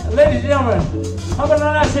 Ladies and gentlemen, how about a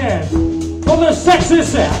nice hand for the sexy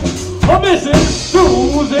sax of Mrs.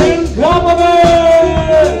 Susan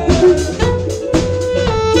Copperman?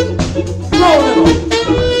 Go a little.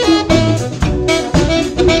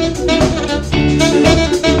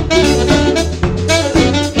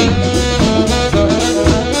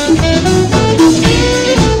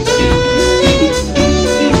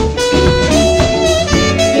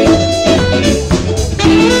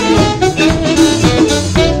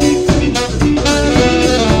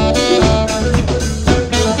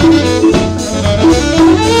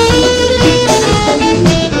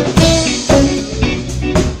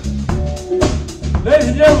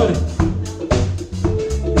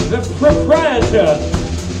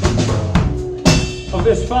 Of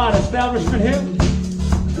this fine establishment here.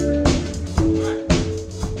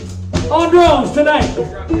 On drums tonight.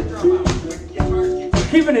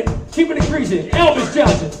 Keeping it greasy. Elvis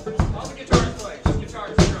Johnson. All the guitars play, just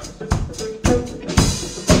guitars and drums.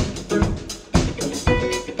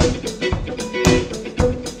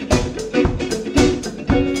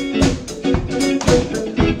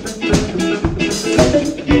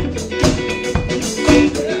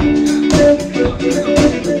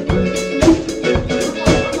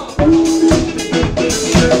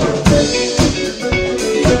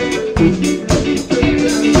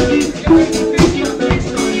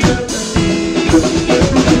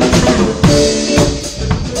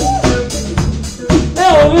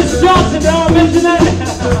 Elvis Johnson, now I mention that.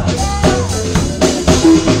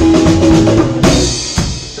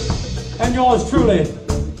 And yours truly,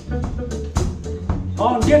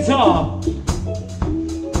 on guitar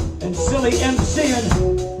and silly MCing,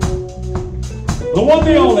 the one,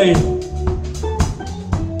 the only,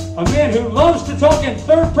 a man who loves to talk in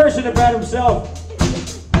third person about himself,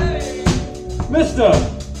 Mr.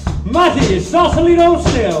 Matty Sausalito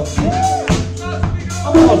Slim.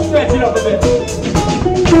 I'm gonna stretch it up a bit.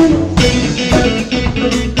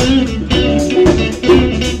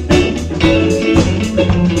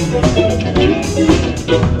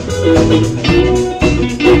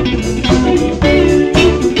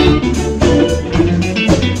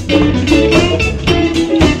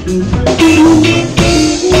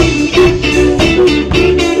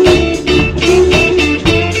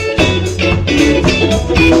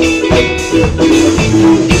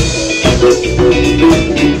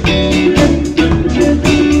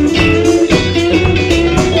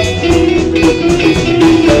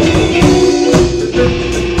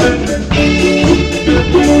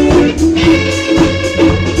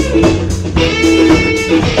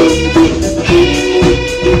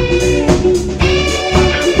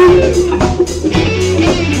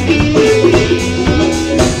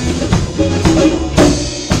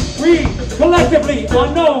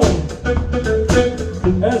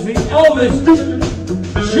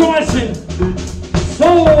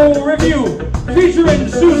 Soul Revue featuring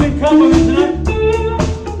Susan Copperman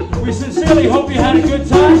tonight. We sincerely hope you had a good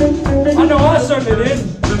time. I know I certainly did.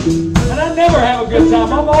 And I never have a good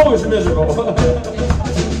time. I'm always miserable.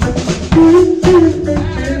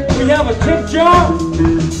 We have a tip jar.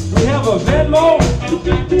 We have a Venmo.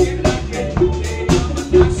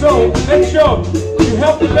 So make sure you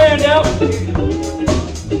help the band out.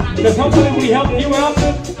 Because hopefully we helped you out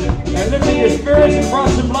and lifted your spirits and brought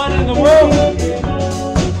some light in the world.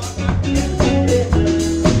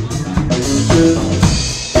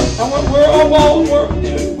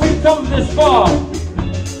 And we've come this far.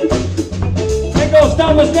 Ain't gonna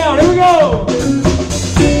stop us down. Here we go.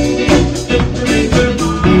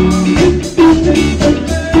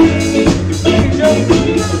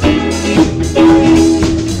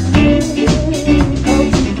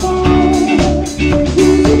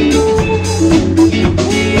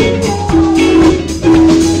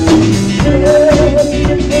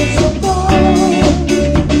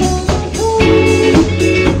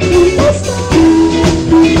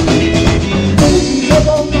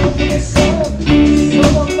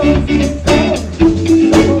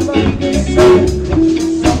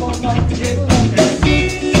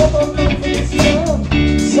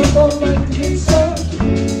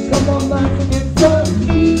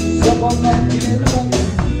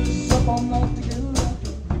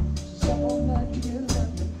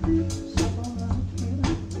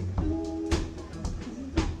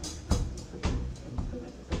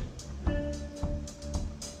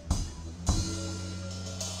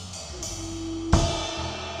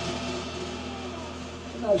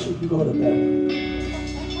 Now she can go to bed.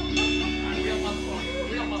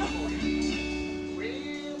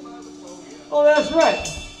 Oh, that's right.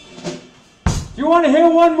 Do you want to hear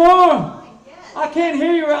one more? I can't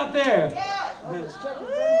hear you out there. Let's check the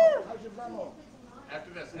Venmo. How's your Venmo?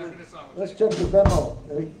 After this song. Let's check the Venmo.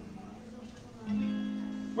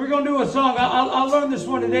 We're going to do a song. I learned this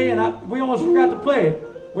one today, and we almost forgot to play it,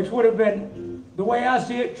 which would have been, the way I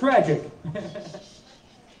see it, tragic.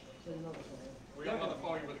 We got another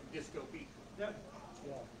for you with a disco beat. Yep.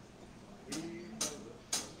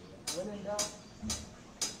 When in doubt.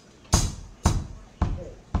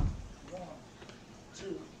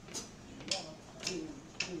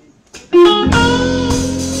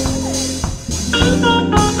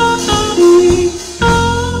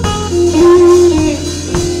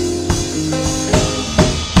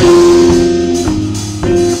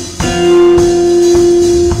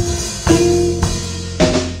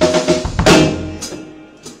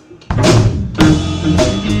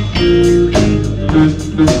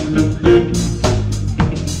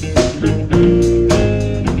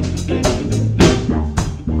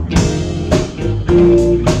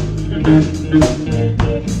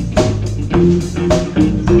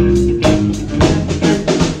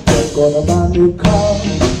 Gonna buy a new car,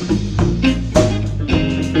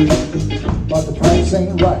 but the price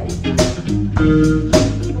ain't right.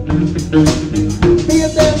 Be a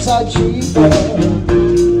damn sight cheaper.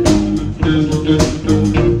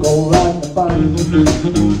 Go ride the bike,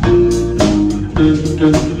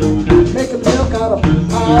 make a milk out of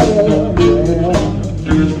powder. Yeah.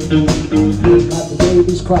 Got the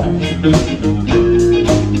babies crying.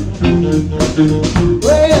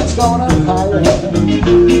 Rent's gonna hire.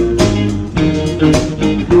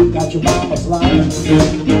 Got your mama's lying.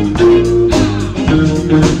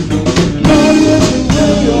 Love is a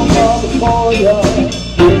real mother for ya.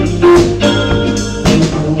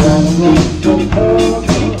 You wanna run for cover.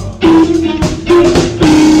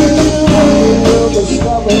 You will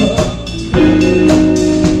discover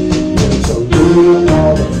it's a real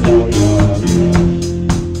mother for ya.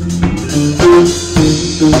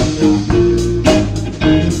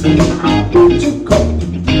 Too cold.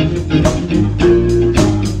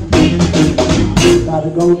 Gotta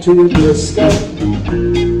go to the disco,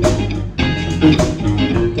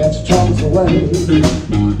 get your troubles away,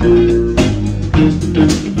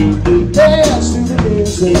 dance to the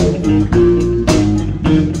music,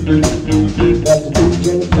 let the DJ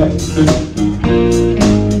play.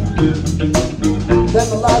 Then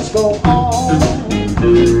the lights go on,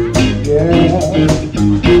 yeah,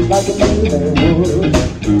 like a knew would.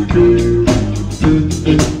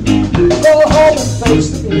 Go home and face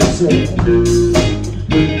the music.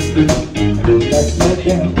 Let's make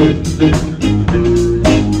them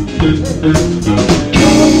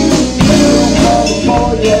for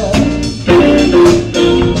ya.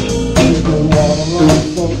 You wanna run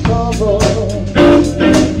for cover.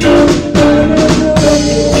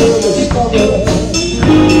 You will discover.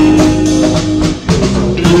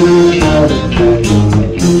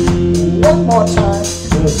 One more time.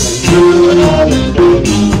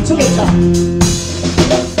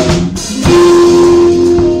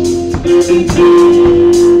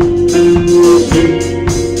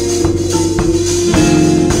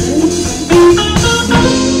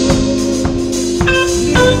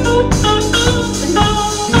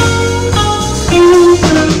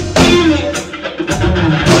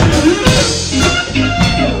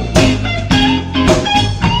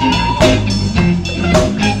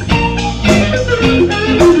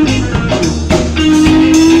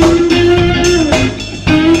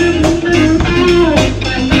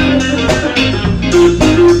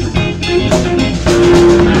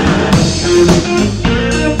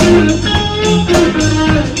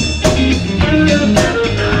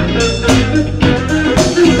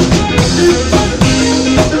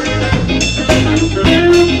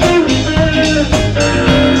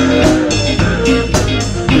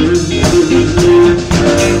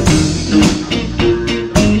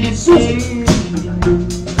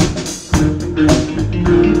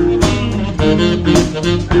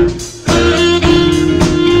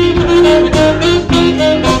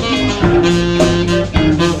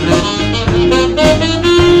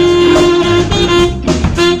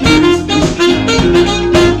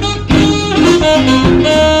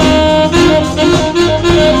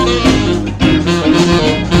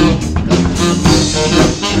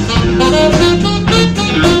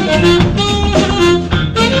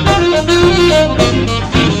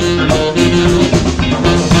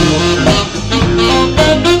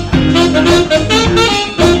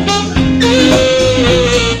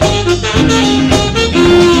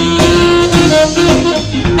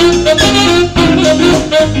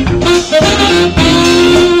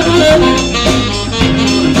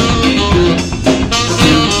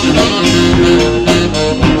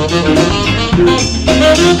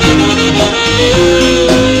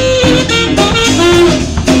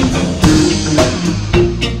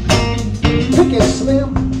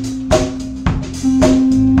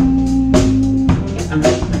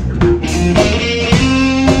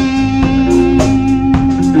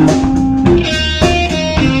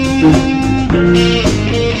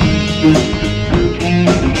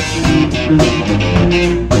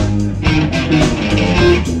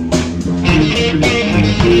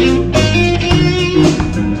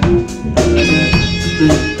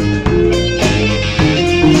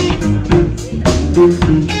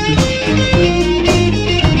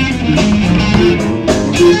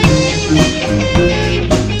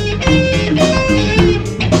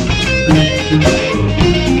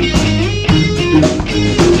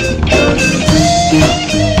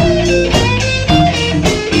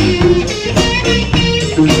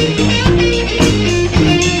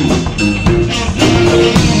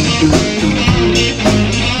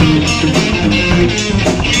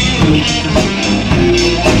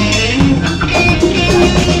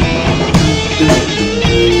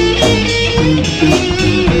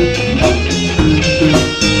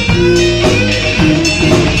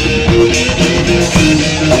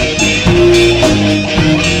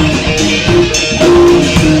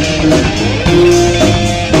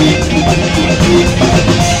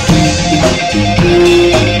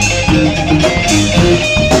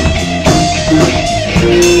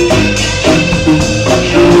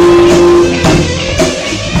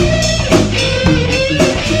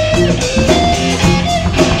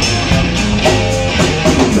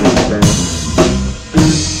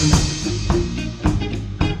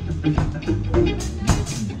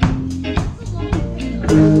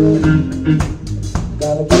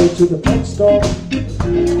 Gotta go to the pet store.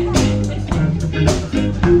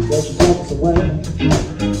 Get your troubles away.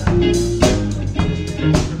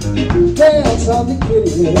 Dance on the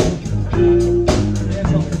kitty litter.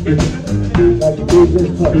 Like a DJ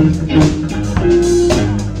play.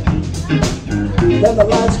 Then the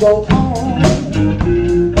lights go on.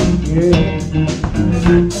 Yeah.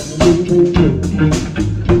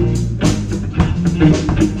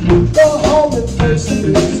 Go home and face the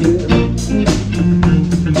music.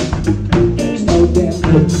 There's no damn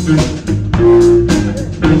clue.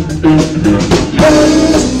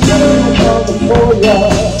 Ladies and gentlemen of the foyer,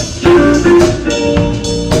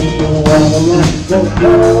 you wanna run for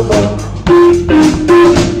cover.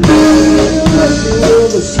 You will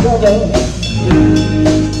discover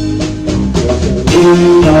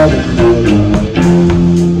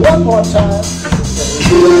one more time.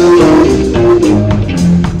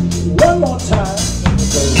 One more time.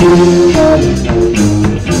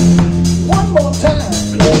 One more time.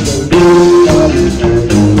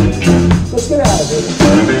 Let's get out of here.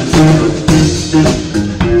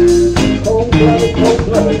 Cold blooded, cold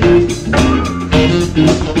blooded.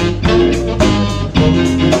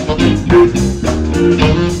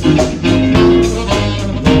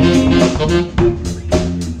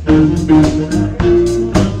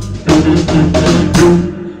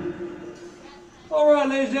 All right,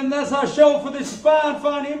 ladies and gentlemen, that's our show for this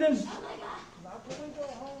fine evening.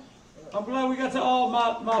 I'm glad we got to all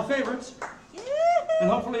my favorites, and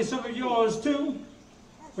hopefully some of yours too.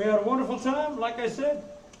 We had a wonderful time. Like I said,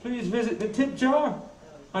 please visit the tip jar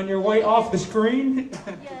on your way off the screen,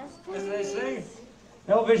 Yes, as they say. please.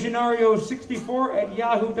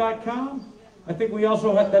 elvisionario64@yahoo.com. I think we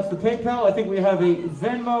also have, that's the PayPal. I think we have a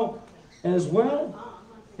Venmo as well.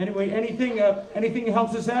 Anyway, anything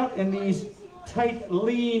helps us out in these tight,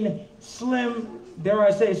 lean, slim, dare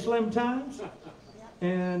I say, slim times.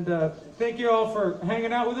 And thank you all for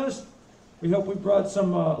hanging out with us. We hope we brought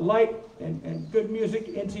some light and good music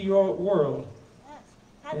into your world.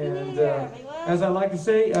 Happy And New Year, everyone. as I like to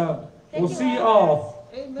say, we'll you, see you Elvis. all.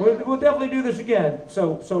 We'll definitely do this again.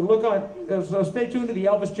 So look on. So stay tuned to the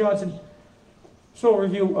Elvis Johnson Soul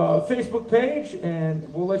Review Facebook page,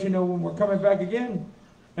 and we'll let you know when we're coming back again.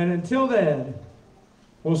 And until then,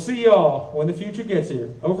 we'll see y'all when the future gets here.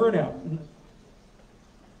 Over and out.